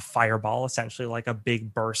make like a fireball, essentially like a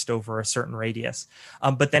big burst over a certain radius.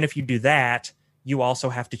 But then if you do that, you also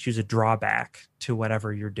have to choose a drawback to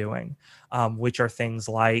whatever you're doing, which are things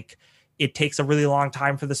like it takes a really long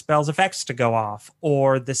time for the spell's effects to go off,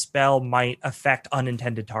 or the spell might affect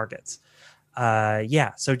unintended targets.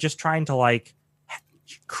 So just trying to like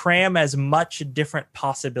cram as much different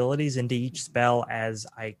possibilities into each spell as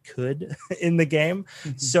I could in the game.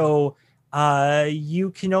 So you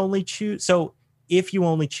can only choose. So if you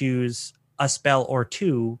only choose a spell or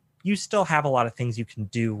 2, you still have a lot of things you can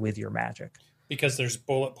do with your magic. Because there's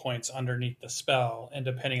bullet points underneath the spell, and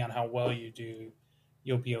depending on how well you do,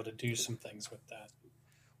 you'll be able to do some things with that.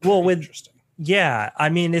 Well, interesting. Yeah, I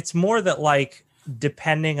mean, it's more that like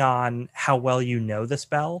depending on how well you know the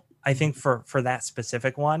spell, I think for that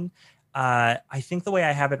specific one, I think the way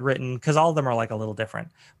I have it written, because all of them are like a little different,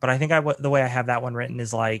 but I think the way I have that one written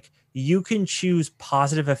is like you can choose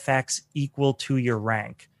positive effects equal to your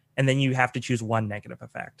rank, and then you have to choose one negative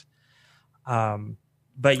effect.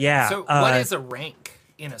 But yeah. So what is a rank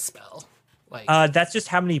in a spell? Like that's just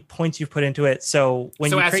how many points you put into it. So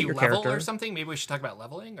when you create your level character or something, maybe we should talk about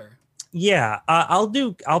leveling or. Yeah, I'll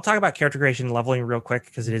talk about character creation and leveling real quick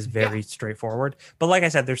because it is very straightforward. But like I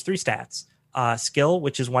said, there's 3 stats. Skill,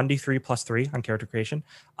 which is 1d3 plus 3 on character creation.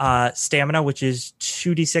 Stamina, which is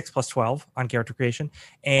 2d6 plus 12 on character creation.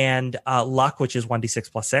 And luck, which is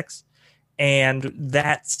 1d6 plus 6. And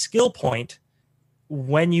that skill point,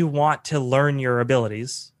 when you want to learn your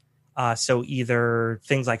abilities, so either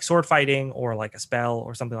things like sword fighting or like a spell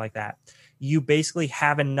or something like that, you basically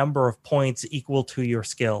have a number of points equal to your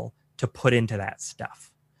skill to put into that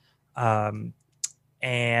stuff. And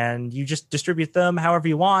you just distribute them however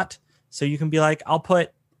you want. So you can be like, I'll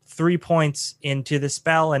put 3 points into the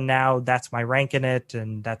spell, and now that's my rank in it,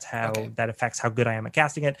 and that's how that affects how good I am at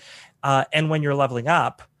casting it. And when you're leveling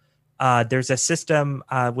up, there's a system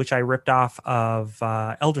which I ripped off of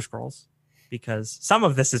Elder Scrolls, because some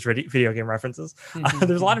of this is video game references.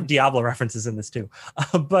 There's a lot of Diablo references in this too.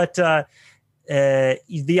 But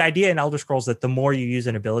the idea in Elder Scrolls that the more you use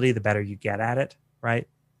an ability, the better you get at it, right?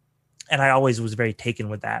 And I always was very taken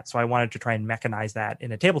with that. So I wanted to try and mechanize that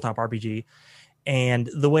in a tabletop RPG. And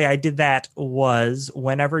the way I did that was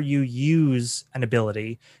whenever you use an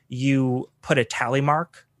ability, you put a tally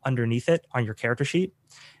mark underneath it on your character sheet.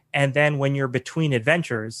 And then when you're between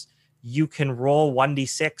adventures, you can roll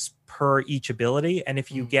 1d6 per each ability. And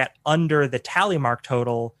if you get under the tally mark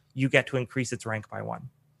total, you get to increase its rank by 1.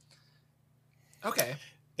 Okay.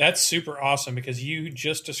 That's super awesome, because you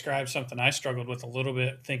just described something I struggled with a little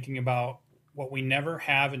bit, thinking about what we never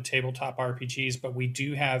have in tabletop RPGs, but we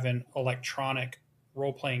do have in electronic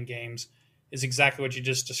role-playing games, is exactly what you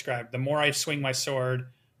just described. The more I swing my sword,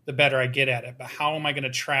 the better I get at it. But how am I going to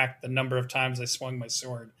track the number of times I swung my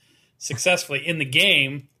sword successfully? In the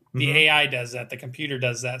game, the AI does that. The computer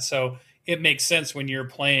does that. So it makes sense when you're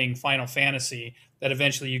playing Final Fantasy that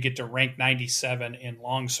eventually you get to rank 97 in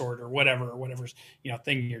longsword or whatever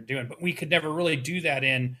thing you're doing. But we could never really do that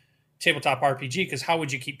in tabletop RPG, because how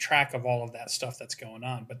would you keep track of all of that stuff that's going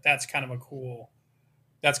on? But that's kind of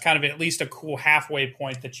at least a cool halfway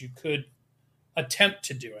point that you could attempt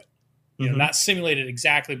to do it. You know, not simulated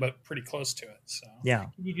exactly, but pretty close to it. So yeah,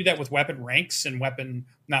 you do that with weapon ranks and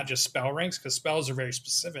not just spell ranks, because spells are very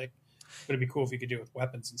specific. But it'd be cool if you could do it with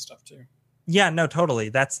weapons and stuff too. Yeah, no, totally.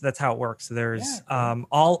 That's how it works. There's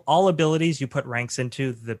all abilities you put ranks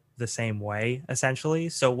into the same way, essentially.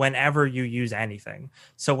 So whenever you use anything,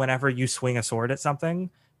 so whenever you swing a sword at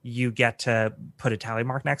something, you get to put a tally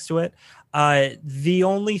mark next to it. The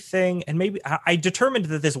only thing, and maybe I determined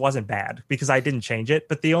that this wasn't bad because I didn't change it,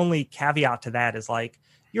 but the only caveat to that is like,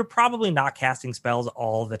 you're probably not casting spells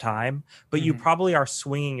all the time, but you probably are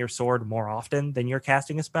swinging your sword more often than you're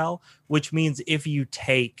casting a spell, which means if you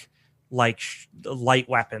take like light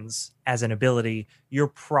weapons as an ability, you're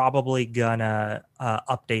probably gonna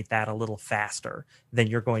update that a little faster than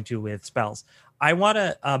you're going to with spells. I want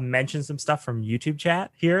to mention some stuff from YouTube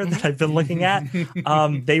chat here that I've been looking at.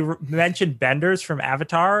 They mentioned benders from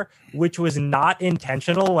Avatar, which was not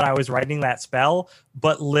intentional when I was writing that spell,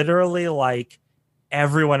 but literally like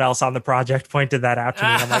everyone else on the project pointed that out to me.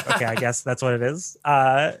 And I'm like, okay, I guess that's what it is.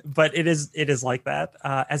 But it is like that.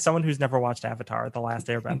 As someone who's never watched Avatar, The Last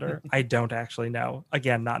Airbender, I don't actually know.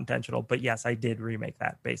 Again, not intentional, but yes, I did remake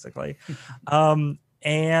that basically.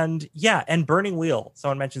 And Burning Wheel.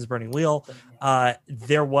 Someone mentions Burning Wheel.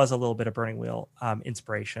 There was a little bit of Burning Wheel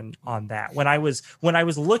inspiration on that. When I was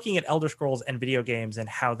looking at Elder Scrolls and video games and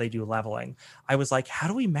how they do leveling, I was like, how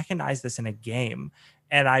do we mechanize this in a game?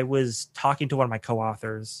 And I was talking to one of my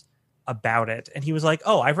co-authors about it, and he was like,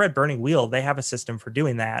 oh, I've read Burning Wheel. They have a system for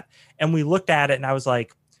doing that. And we looked at it, and I was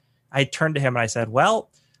like, I turned to him and I said, well,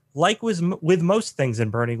 like with most things in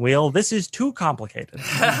Burning Wheel, this is too complicated,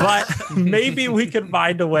 but maybe we could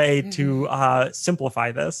find a way to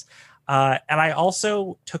simplify this. And I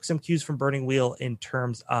also took some cues from Burning Wheel in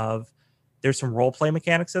terms of there's some role play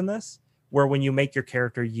mechanics in this where when you make your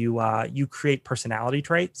character, you create personality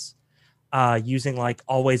traits using like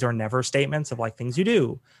always or never statements of like things you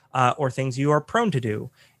do or things you are prone to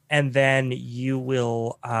do. And then you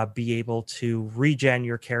will be able to regen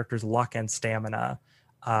your character's luck and stamina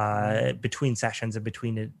between sessions and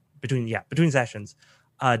between sessions,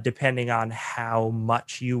 depending on how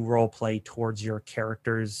much you role play towards your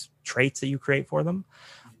character's traits that you create for them.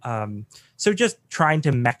 So just trying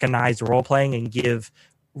to mechanize role playing and give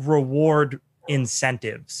reward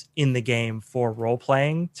incentives in the game for role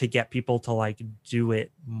playing to get people to like do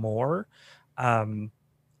it more. And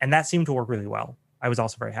that seemed to work really well. I was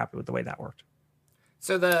also very happy with the way that worked.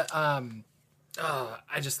 So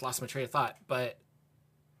I just lost my train of thought, but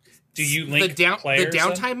do you link the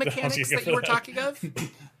downtime mechanics that you were talking of?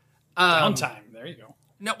 Downtime. There you go.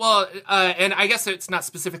 No, well, and I guess it's not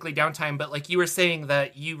specifically downtime, but like you were saying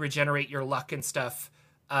that you regenerate your luck and stuff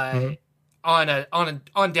on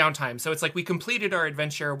downtime. So it's like we completed our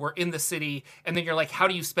adventure, we're in the city, and then you're like, how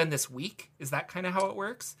do you spend this week? Is that kind of how it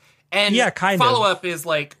works? And follow up is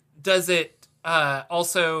like, does it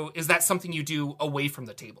also is that something you do away from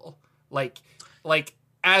the table? Like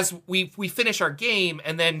as we finish our game,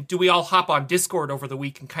 and then do we all hop on Discord over the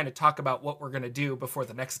week and kind of talk about what we're going to do before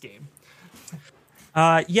the next game?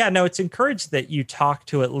 It's encouraged that you talk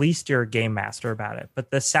to at least your game master about it.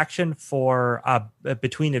 But the section for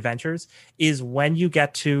between adventures is when you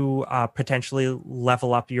get to potentially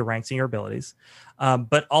level up your ranks and your abilities.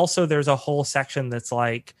 But also there's a whole section that's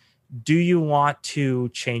like, do you want to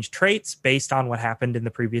change traits based on what happened in the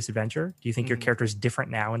previous adventure? Do you think your character is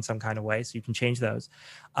different now in some kind of way? So you can change those.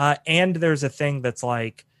 And there's a thing that's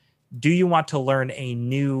like, do you want to learn a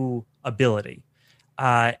new ability?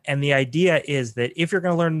 And the idea is that if you're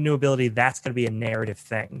going to learn a new ability, that's going to be a narrative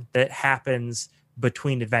thing that happens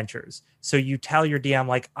between adventures. So you tell your DM,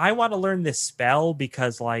 like, I want to learn this spell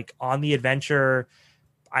because, like, on the adventure,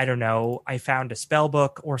 I don't know, I found a spell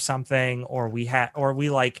book or something, or we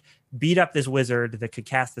like beat up this wizard that could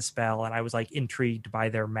cast the spell, and I was like intrigued by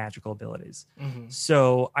their magical abilities. Mm-hmm.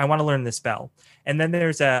 So I want to learn this spell. And then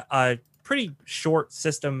there's a pretty short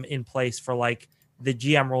system in place for like the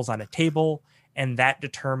GM rolls on a table, and that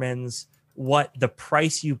determines what the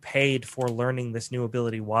price you paid for learning this new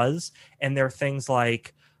ability was. And there are things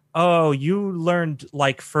like, oh, you learned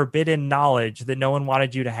like forbidden knowledge that no one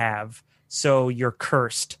wanted you to have, so you're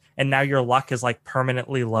cursed, and now your luck is like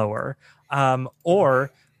permanently lower.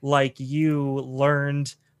 Or like you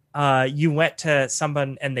learned, you went to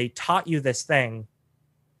someone and they taught you this thing,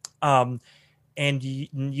 and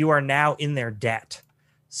you are now in their debt.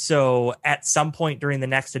 So at some point during the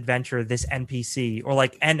next adventure, this NPC or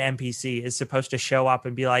like an NPC is supposed to show up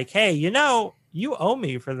and be like, hey, you know, you owe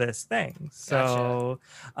me for this thing. So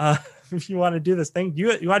if you want to do this thing, you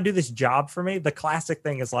want to do this job for me? The classic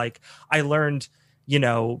thing is like, I learned, you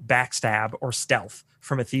know, backstab or stealth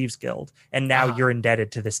from a thieves guild, and now you're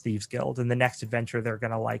indebted to this thieves guild. And the next adventure, they're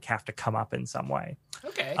going to like have to come up in some way.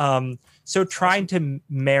 Okay. So trying to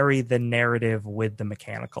marry the narrative with the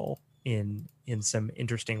mechanical in some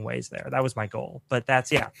interesting ways there. That was my goal, but that's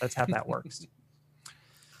how that works.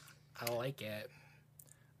 I like it.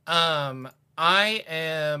 I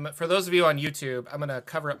am, for those of you on YouTube, I'm going to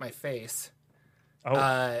cover up my face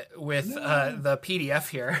with the PDF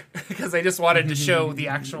here because I just wanted to show the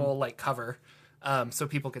actual like cover so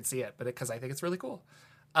people could see it, but because I think it's really cool.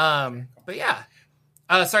 But yeah.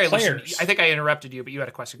 Sorry, Lucian, I think I interrupted you, but you had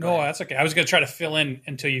a question. No, that's okay. I was going to try to fill in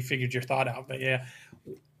until you figured your thought out, but yeah.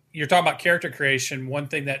 You're talking about character creation. One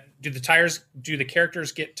thing that do the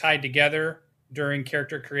characters get tied together during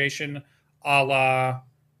character creation, a la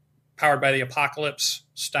Powered by the Apocalypse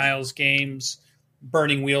styles games,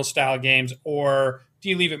 Burning Wheel style games, or do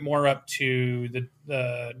you leave it more up to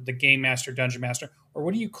the game master, dungeon master, or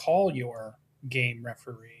what do you call your game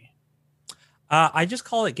referee? I just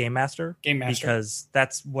call it Game Master. Game Master. Because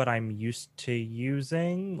that's what I'm used to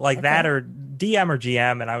using. Like that or DM or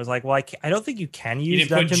GM. And I was like, well, I don't think you can use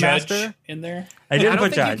Dungeon Master in there. I didn't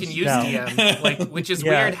put think Judge. You can use DM, like, which is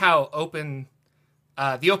weird how open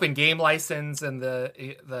the open game license and the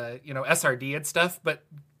SRD and stuff, but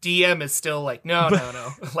DM is still like, no.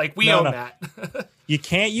 Like we own that. You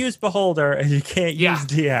can't use Beholder and you can't use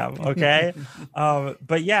DM. Okay.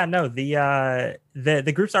 But yeah, no,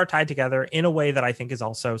 the groups are tied together in a way that I think is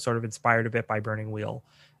also sort of inspired a bit by Burning Wheel.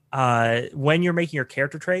 When you're making your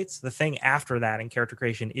character traits, the thing after that in character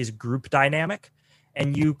creation is group dynamic.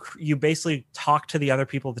 And you basically talk to the other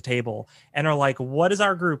people at the table and are like, what does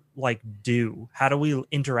our group like do? How do we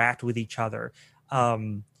interact with each other?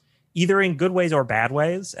 Either in good ways or bad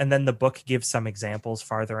ways. And then the book gives some examples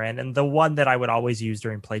farther in. And the one that I would always use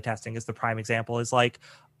during playtesting is the prime example is like,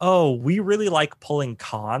 oh, we really like pulling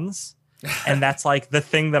cons. And that's like the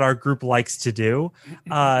thing that our group likes to do.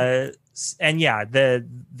 And yeah,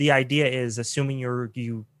 the idea is assuming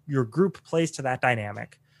your group plays to that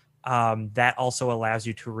dynamic. That also allows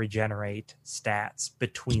you to regenerate stats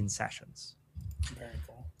between sessions. Very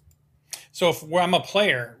cool. So if I'm a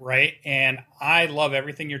player, right, and I love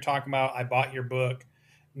everything you're talking about, I bought your book,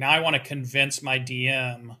 now I want to convince my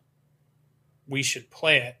DM we should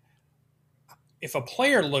play it. If a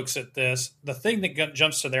player looks at this, the thing that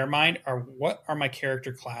jumps to their mind are, what are my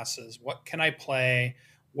character classes? What can I play?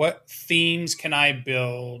 What themes can I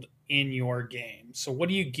build in your game? So what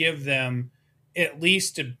do you give them at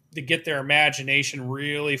least to get their imagination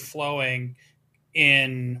really flowing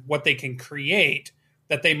in what they can create,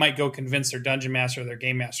 that they might go convince their dungeon master or their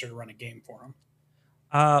game master to run a game for them?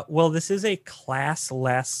 Well, this is a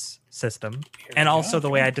class-less system. And also the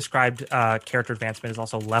way I described character advancement is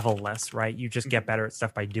also level-less, right? You just get better at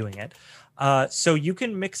stuff by doing it. So you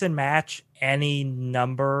can mix and match any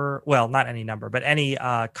number, well, not any number, but any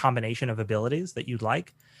combination of abilities that you'd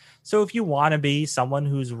like. So if you want to be someone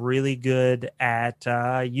who's really good at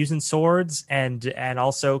using swords and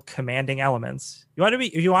also commanding elements,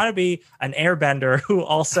 if you want to be an airbender who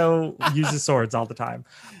also uses swords all the time,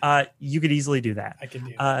 you could easily do that. I can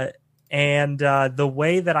do that. And the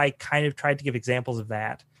way that I kind of tried to give examples of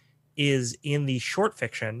that is in the short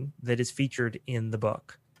fiction that is featured in the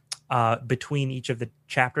book. Between each of the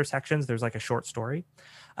chapter sections, there's like a short story,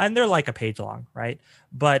 and they're like a page long, right?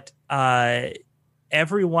 But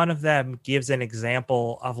every one of them gives an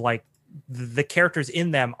example of like the characters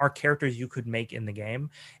in them are characters you could make in the game.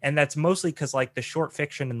 And that's mostly because like the short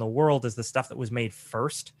fiction in the world is the stuff that was made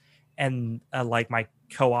first. And like my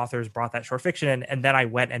co-authors brought that short fiction in, and then I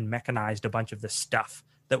went and mechanized a bunch of the stuff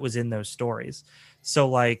that was in those stories. So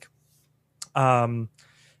like, what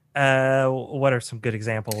are some good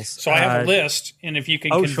examples? So I have a list, and if you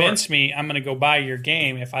can convince me, I'm going to go buy your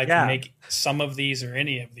game if I can make some of these or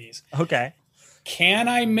any of these. Okay. Can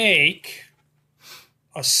I make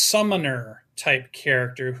a summoner type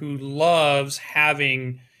character who loves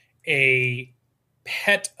having a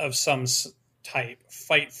pet of some type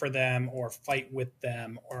fight for them or fight with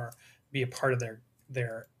them or be a part of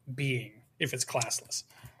their being if it's classless?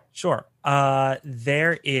 Sure.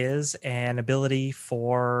 There is an ability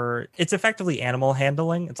for, it's effectively animal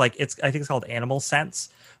handling. I think it's called animal sense,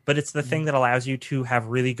 but it's the thing that allows you to have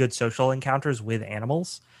really good social encounters with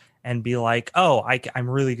animals and be like, oh, I'm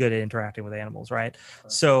really good at interacting with animals, right?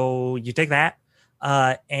 Perfect. So you take that.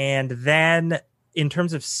 And then in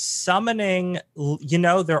terms of summoning,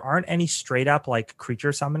 there aren't any straight up like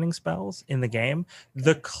creature summoning spells in the game. Okay.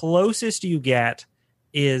 The closest you get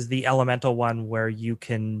is the elemental one where you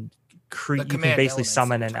can basically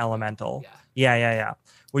summon an elemental. Yeah.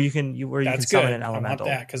 Where you can summon an elemental. I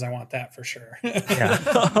want that because I want that for sure. Yeah.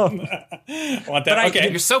 I want that. Okay.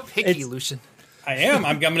 You're so picky, Lucian. I am.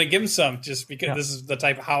 I'm going to give him some just because this is the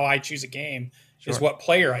type of how I choose a game is what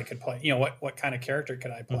player I could play. What kind of character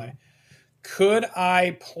could I play? Mm-hmm. Could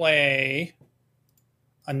I play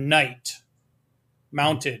a knight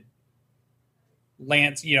mounted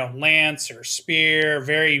lance or spear,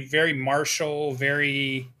 very, very martial,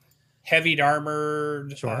 very heavy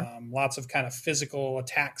armored, lots of kind of physical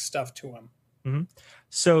attack stuff to him? Mm-hmm.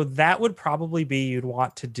 So that would probably be, you'd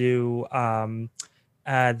want to do,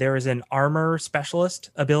 there is an armor specialist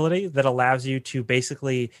ability that allows you to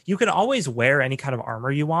basically, you can always wear any kind of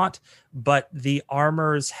armor you want, but the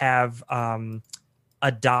armors have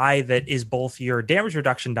a die that is both your damage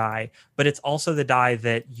reduction die, but it's also the die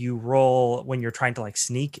that you roll when you're trying to like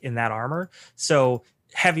sneak in that armor. So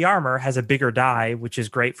heavy armor has a bigger die, which is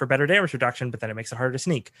great for better damage reduction, but then it makes it harder to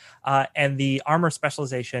sneak. And the armor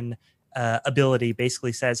specialization ability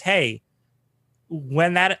basically says, hey,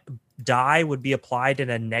 when that die would be applied in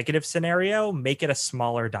a negative scenario, make it a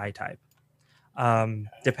smaller die type,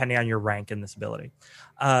 depending on your rank in this ability.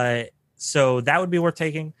 So that would be worth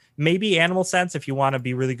taking. Maybe animal sense if you want to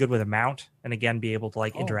be really good with a mount and again be able to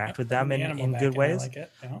like interact with them in good ways. Like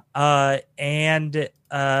it. Yeah. And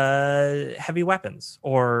heavy weapons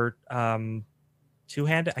or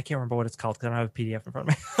two-handed. I can't remember what it's called because I don't have a PDF in front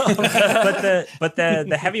of me. but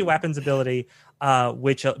the heavy weapons ability,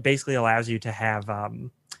 which basically allows you to have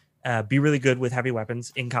be really good with heavy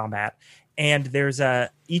weapons in combat. And there's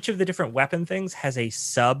each of the different weapon things has a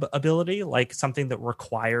sub ability, like something that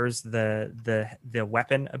requires the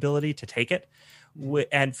weapon ability to take it.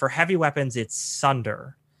 And for heavy weapons, it's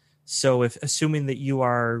Sunder. So assuming that you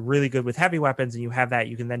are really good with heavy weapons and you have that,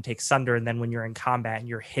 you can then take Sunder. And then when you're in combat and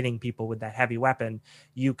you're hitting people with that heavy weapon,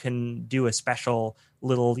 you can do a special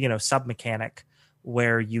little, sub mechanic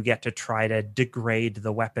where you get to try to degrade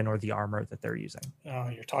the weapon or the armor that they're using. Oh,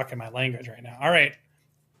 you're talking my language right now. All right.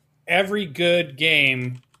 Every good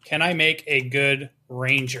game, can I make a good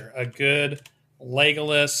ranger, a good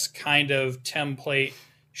Legolas kind of template,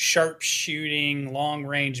 sharp shooting, long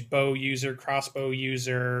range bow user, crossbow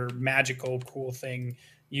user, magical cool thing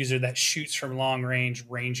user that shoots from long range,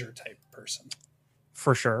 ranger type person?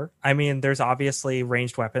 For sure. I mean, there's obviously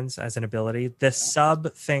ranged weapons as an ability. The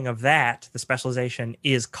sub thing of that, the specialization,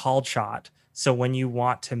 is called shot. So when you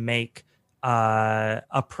want to make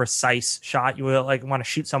a precise shot, you will like want to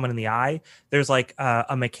shoot someone in the eye, there's like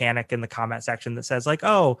a mechanic in the combat section that says like,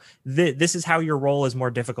 oh, this is how your roll is more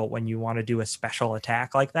difficult when you want to do a special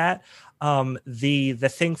attack like that. The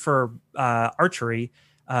thing for archery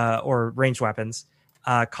or ranged weapons,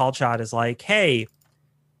 called shot is like, hey,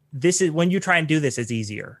 this is when you try and do this, it's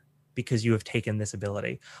easier because you have taken this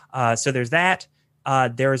ability. So there's that.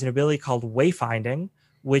 There is an ability called wayfinding,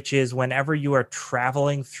 which is whenever you are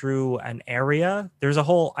traveling through an area, there's a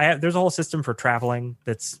whole system for traveling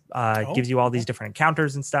that's gives you all these different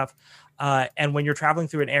encounters and stuff. And when you're traveling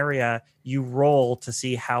through an area, you roll to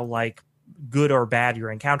see how like good or bad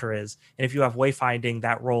your encounter is. And if you have wayfinding,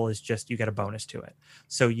 that roll is just, you get a bonus to it.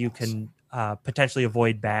 So you can potentially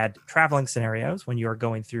avoid bad traveling scenarios when you are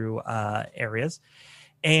going through areas.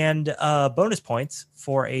 And bonus points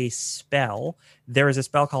for a spell. There is a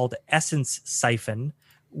spell called Essence Siphon,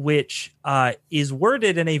 which is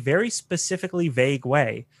worded in a very specifically vague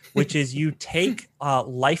way, which is you take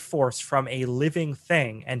life force from a living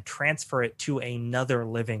thing and transfer it to another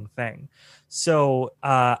living thing. So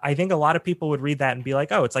I think a lot of people would read that and be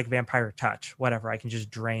like, oh, it's like vampire touch, whatever. I can just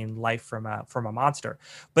drain life from a monster.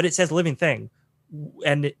 But it says living thing.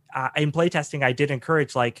 And in playtesting, I did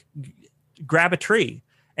encourage, like, grab a tree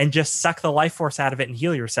and just suck the life force out of it and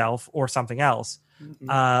heal yourself, or something else.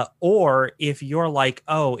 Or if you're like,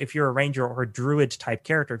 oh, if you're a ranger or a druid type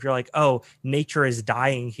character, if you're like, oh, nature is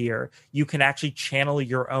dying here, you can actually channel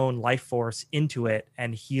your own life force into it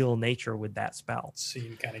and heal nature with that spell. So you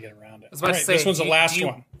can kind of get around it. I was about to say, this one's the last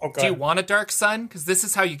one. Do you want a dark sun? Because this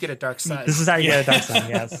is how you get a dark sun. This is how you get a dark sun.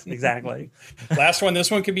 Yes, exactly. Last one.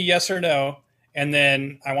 This one could be yes or no. And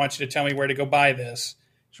then I want you to tell me where to go buy this.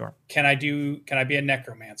 Sure. Can I be a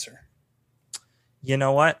necromancer? You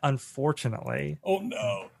know what? Unfortunately, oh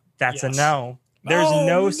no, that's a no. There's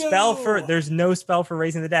no spell for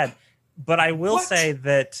raising the dead. But I will say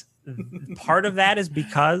that part of that is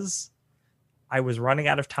because I was running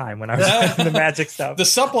out of time when I was doing the magic stuff. The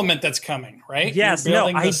supplement that's coming, right? Yes, You're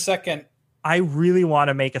building the second. I really want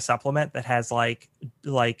to make a supplement that has like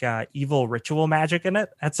evil ritual magic in it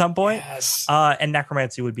at some point. Yes. And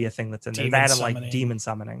necromancy would be a thing that's in there. That and like demon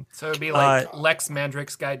summoning. So it'd be like Lex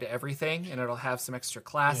Mandrick's Guide to Everything, and it'll have some extra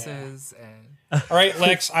classes. And all right,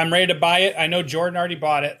 Lex, I'm ready to buy it. I know Jordan already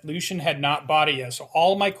bought it. Lucian had not bought it yet. So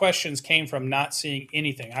all my questions came from not seeing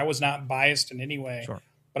anything. I was not biased in any way. Sure.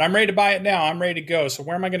 But I'm ready to buy it now. I'm ready to go. So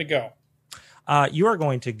where am I going to go? You are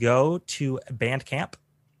going to go to Bandcamp.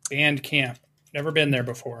 Bandcamp. Never been there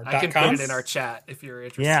before. I can put it in our chat if you're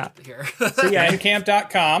interested here. So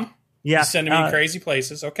Bandcamp.com. Yeah. You're sending me crazy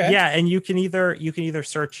places. Okay. Yeah, and you can either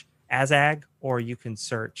search AZAG or you can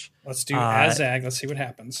search. Let's do AZAG. Let's see what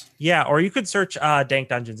happens. Yeah, or you could search Dank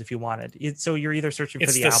Dungeons if you wanted. So you're either searching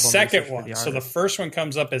for the album. It's the second one. So the first one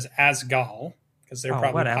comes up as Asgal because they're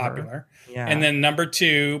probably popular. Yeah. And then number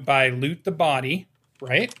 2 by Loot the Body,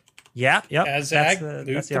 right? Yeah. Yep. AZAG,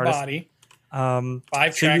 Loot the Body. 5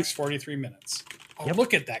 tracks, 43 minutes. Oh, yep.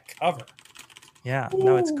 Look at that cover. Yeah,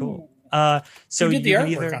 no, it's cool. So you did the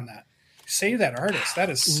artwork on that. Say that artist. That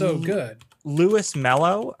is so good. Louis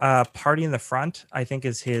Melo, Party in the Front, I think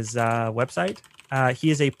is his website.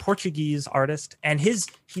 He is a Portuguese artist, and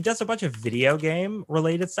he does a bunch of video game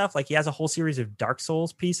related stuff. Like he has a whole series of Dark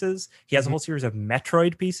Souls pieces. He has a whole series of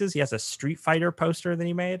Metroid pieces. He has a Street Fighter poster that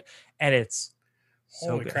he made, and it's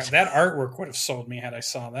holy crap! That artwork would have sold me had I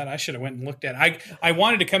saw that. I should have went and looked at it. I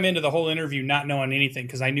wanted to come into the whole interview not knowing anything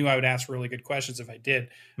because I knew I would ask really good questions if I did.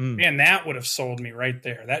 Man, that would have sold me right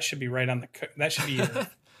there. That should be right on the. That should be your.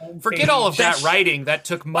 Forget all of that writing that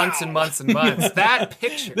took months and months and months. That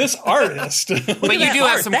picture, this artist. But you do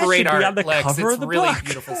have some great art, Lex. It's really book.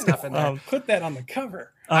 Beautiful stuff in there. Put that on the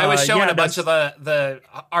cover. I was showing a bunch of the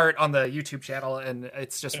art on the YouTube channel, and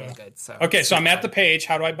it's just really good. So okay, so I'm at the page.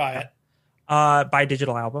 How do I buy it? Buy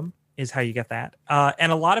digital album is how you get that.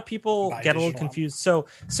 And a lot lot of people get a little confused. So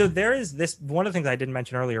there is this, one of the things I didn't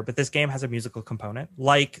mention earlier, but this game has a musical component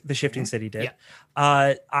like the Shifting City did.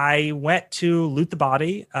 Yeah. I went to Loot the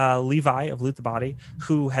Body, Levi of Loot the Body,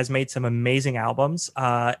 who has made some amazing albums.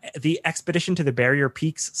 The Expedition to the Barrier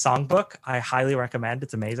Peaks songbook, I highly recommend.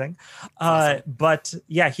 It's amazing. Awesome. But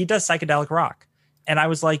yeah, he does psychedelic rock. And I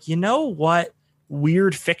was like, you know what?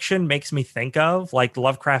 Weird fiction makes me think of, like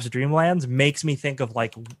Lovecraft's Dreamlands makes me think of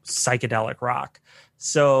like psychedelic rock.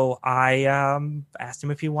 So I asked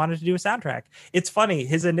him if he wanted to do a soundtrack. It's funny.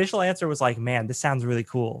 His initial answer was like, man, this sounds really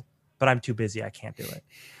cool, but I'm too busy. I can't do it.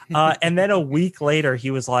 And then a week later,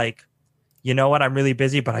 he was like, you know what? I'm really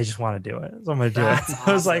busy, but I just want to do it. So I'm going to do it. Awesome.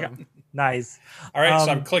 I was like, nice. All right.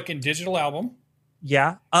 So I'm clicking digital album.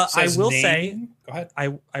 Yeah. I will say, go ahead.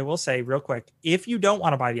 I will say real quick, if you don't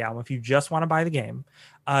want to buy the album, if you just want to buy the game,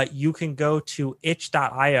 you can go to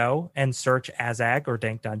itch.io and search AZAG or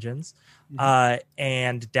Dank Dungeons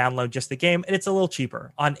and download just the game. And it's a little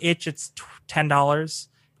cheaper. On Itch, it's $10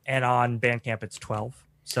 and on Bandcamp, it's $12.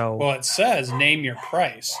 So, well, it says name your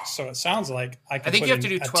price. So it sounds like I think you have to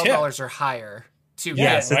do $12 or higher.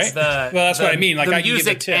 Yes, right. Well, that's what I mean. Like the I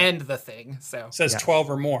music can and the thing. So it says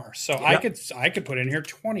 12 or more. So I could put in here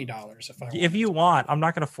 $20 if I want. If you want. I'm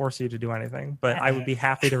not going to force you to do anything, but I would be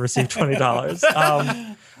happy to receive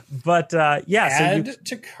 $20. But yeah, add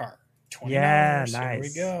to cart. $20. Yeah, nice. There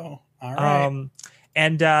we go. All right.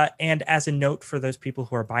 And as a note for those people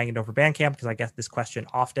who are buying it over Bandcamp, because I get this question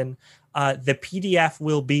often, the PDF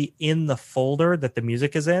will be in the folder that the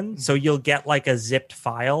music is in. So you'll get like a zipped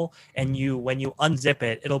file, and when you unzip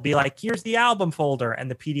it, it'll be like, here's the album folder, and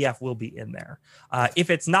the PDF will be in there. If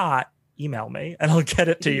it's not, email me and I'll get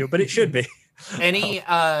it to you, but it should be. Any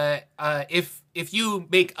if you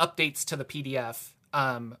make updates to the PDF,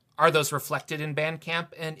 are those reflected in Bandcamp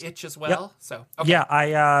and Itch as well? Yep. So okay. Yeah,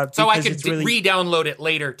 I could re-download it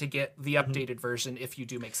later to get the updated version if you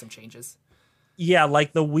do make some changes. Yeah,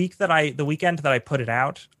 like the weekend that I put it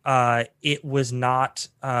out, it was not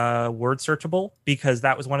word searchable because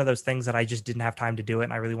that was one of those things that I just didn't have time to do it,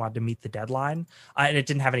 and I really wanted to meet the deadline, and it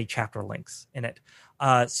didn't have any chapter links in it.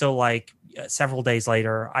 So like several days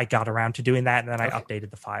later, I got around to doing that, and then I updated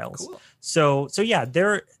the files. Cool. So yeah,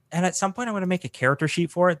 and at some point I'm going to make a character sheet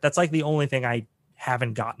for it. That's like the only thing I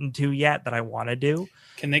haven't gotten to yet that I want to do.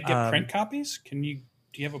 Can they get print copies? Do you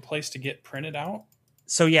have a place to get printed out?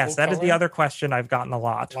 So yes, that is the other question I've gotten a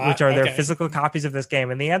lot, which are there physical copies of this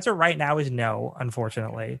game? And the answer right now is no,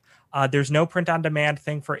 unfortunately. There's no print on demand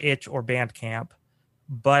thing for Itch or Bandcamp,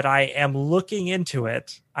 but I am looking into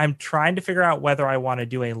it. I'm trying to figure out whether I want to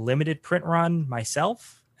do a limited print run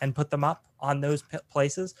myself and put them up on those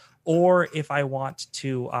places, or if I want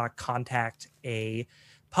to contact a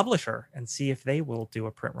publisher and see if they will do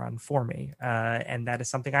a print run for me, and that is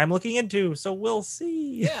something I'm looking into, so we'll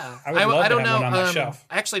see. Yeah, I don't know. I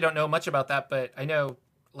actually don't know much about that, but I know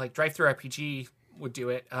like Drive-Thru RPG would do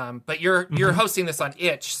it. But you're hosting this on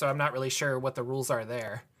Itch, so I'm not really sure what the rules are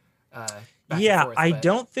there. I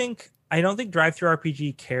don't think Drive-Thru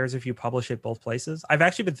RPG cares if you publish it both places. I've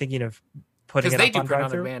actually been thinking of putting it up on print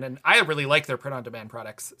Drive-Thru. on demand, and I really like their print on demand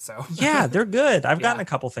products. So yeah, they're good. I've gotten a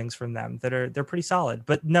couple things from them they're pretty solid.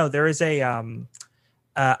 But no, there is a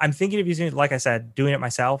I'm thinking of using it, like I said, doing it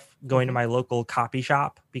myself, going to my local copy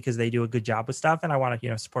shop because they do a good job with stuff, and I want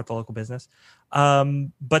to support the local business.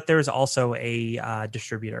 But there's also a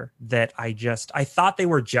distributor that I thought they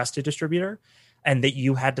were just a distributor and that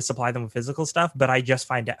you had to supply them with physical stuff, but I just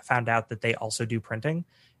found out that they also do printing.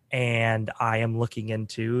 And I am looking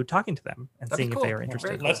into talking to them and seeing if they are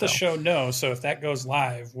interested. Let the show know. So if that goes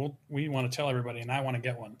live, we want to tell everybody, and I want to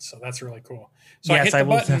get one. So that's really cool. So yes, I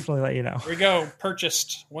will definitely let you know. Here we go.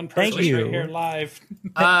 Purchased. One purchase right here live.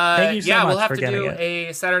 Thank you so much we'll have for to do it.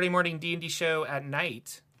 a Saturday morning D&D show at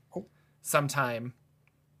night sometime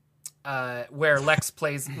where Lex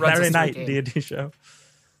runs Saturday us night through a game. D&D show.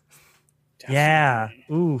 Definitely. Yeah.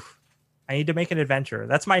 Ooh. I need to make an adventure.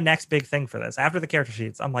 That's my next big thing for this. After the character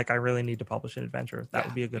sheets, I'm like, I really need to publish an adventure. That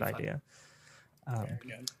would be a good idea. Very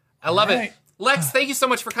good. I love it. Lex, thank you so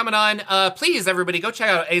much for coming on. Please, everybody, go check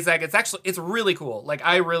out AZAG. It's really cool. Like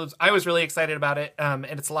I was really excited about it, and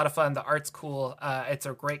it's a lot of fun. The art's cool. It's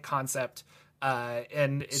a great concept,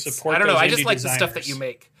 and it's Support I don't know. I just like designers. the stuff that you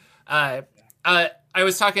make. I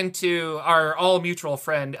was talking to our all mutual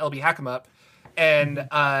friend LB Hackemup. And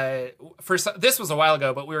this was a while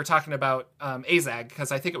ago, but we were talking about AZAG because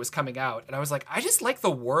I think it was coming out, and I was like, I just like the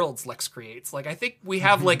worlds Lex creates. Like, I think we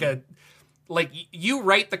have you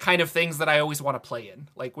write the kind of things that I always want to play in.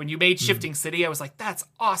 Like when you made Shifting City, I was like, that's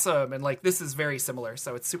awesome, and like this is very similar,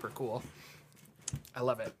 so it's super cool. I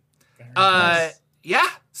love it. Nice. Yeah.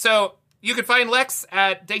 So you can find Lex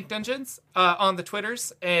at Dank Dungeons on the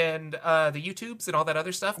Twitters and the YouTubes and all that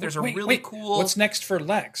other stuff. There's a really cool. What's next for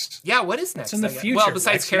Lex? Yeah, what is next? What's in the future? Well,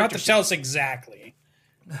 besides Lex, you don't have to tell us exactly.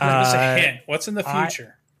 Give us a hint. What's in the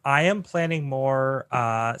future? I am planning more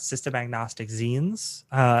system agnostic zines,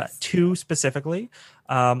 two specifically.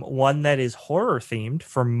 One that is horror themed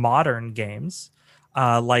for modern games.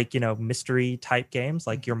 Like mystery type games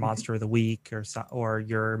like your Monster of the Week or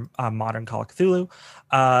your modern Call of Cthulhu.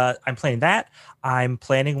 I'm playing that. I'm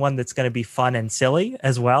planning one that's going to be fun and silly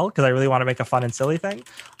as well because I really want to make a fun and silly thing.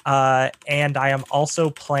 And I am also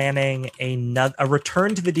planning a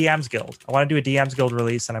return to the DMs Guild. I want to do a DMs Guild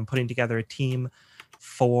release, and I'm putting together a team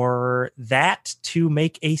for that to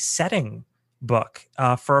make a setting book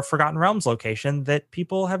for a Forgotten Realms location that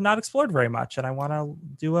people have not explored very much, and I want to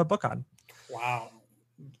do a book on. Wow.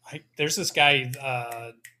 There's this guy,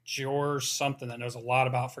 George something, that knows a lot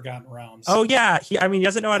about Forgotten Realms. Oh yeah, he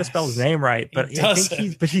doesn't know how to spell his name right, but I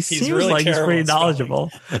think he seems really like he's pretty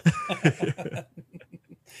knowledgeable.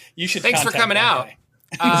 You should. Thanks for coming out.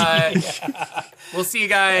 We'll see you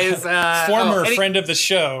guys. Former friend of the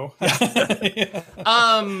show.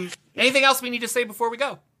 Anything else we need to say before we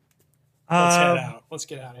go? Let's head out. Let's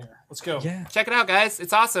get out of here. Let's go. Yeah. Check it out, guys.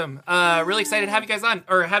 It's awesome. Really excited to have you guys on,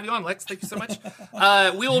 or have you on, Lex. Thank you so much.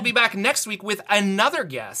 We will be back next week with another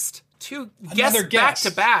guest. Two guests back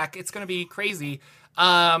to back. It's going to be crazy.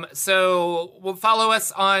 So we'll follow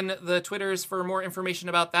us on the Twitters for more information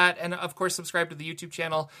about that. And of course, subscribe to the YouTube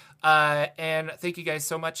channel. And thank you guys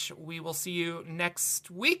so much. We will see you next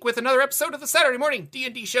week with another episode of the Saturday Morning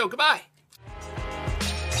D&D Show. Goodbye.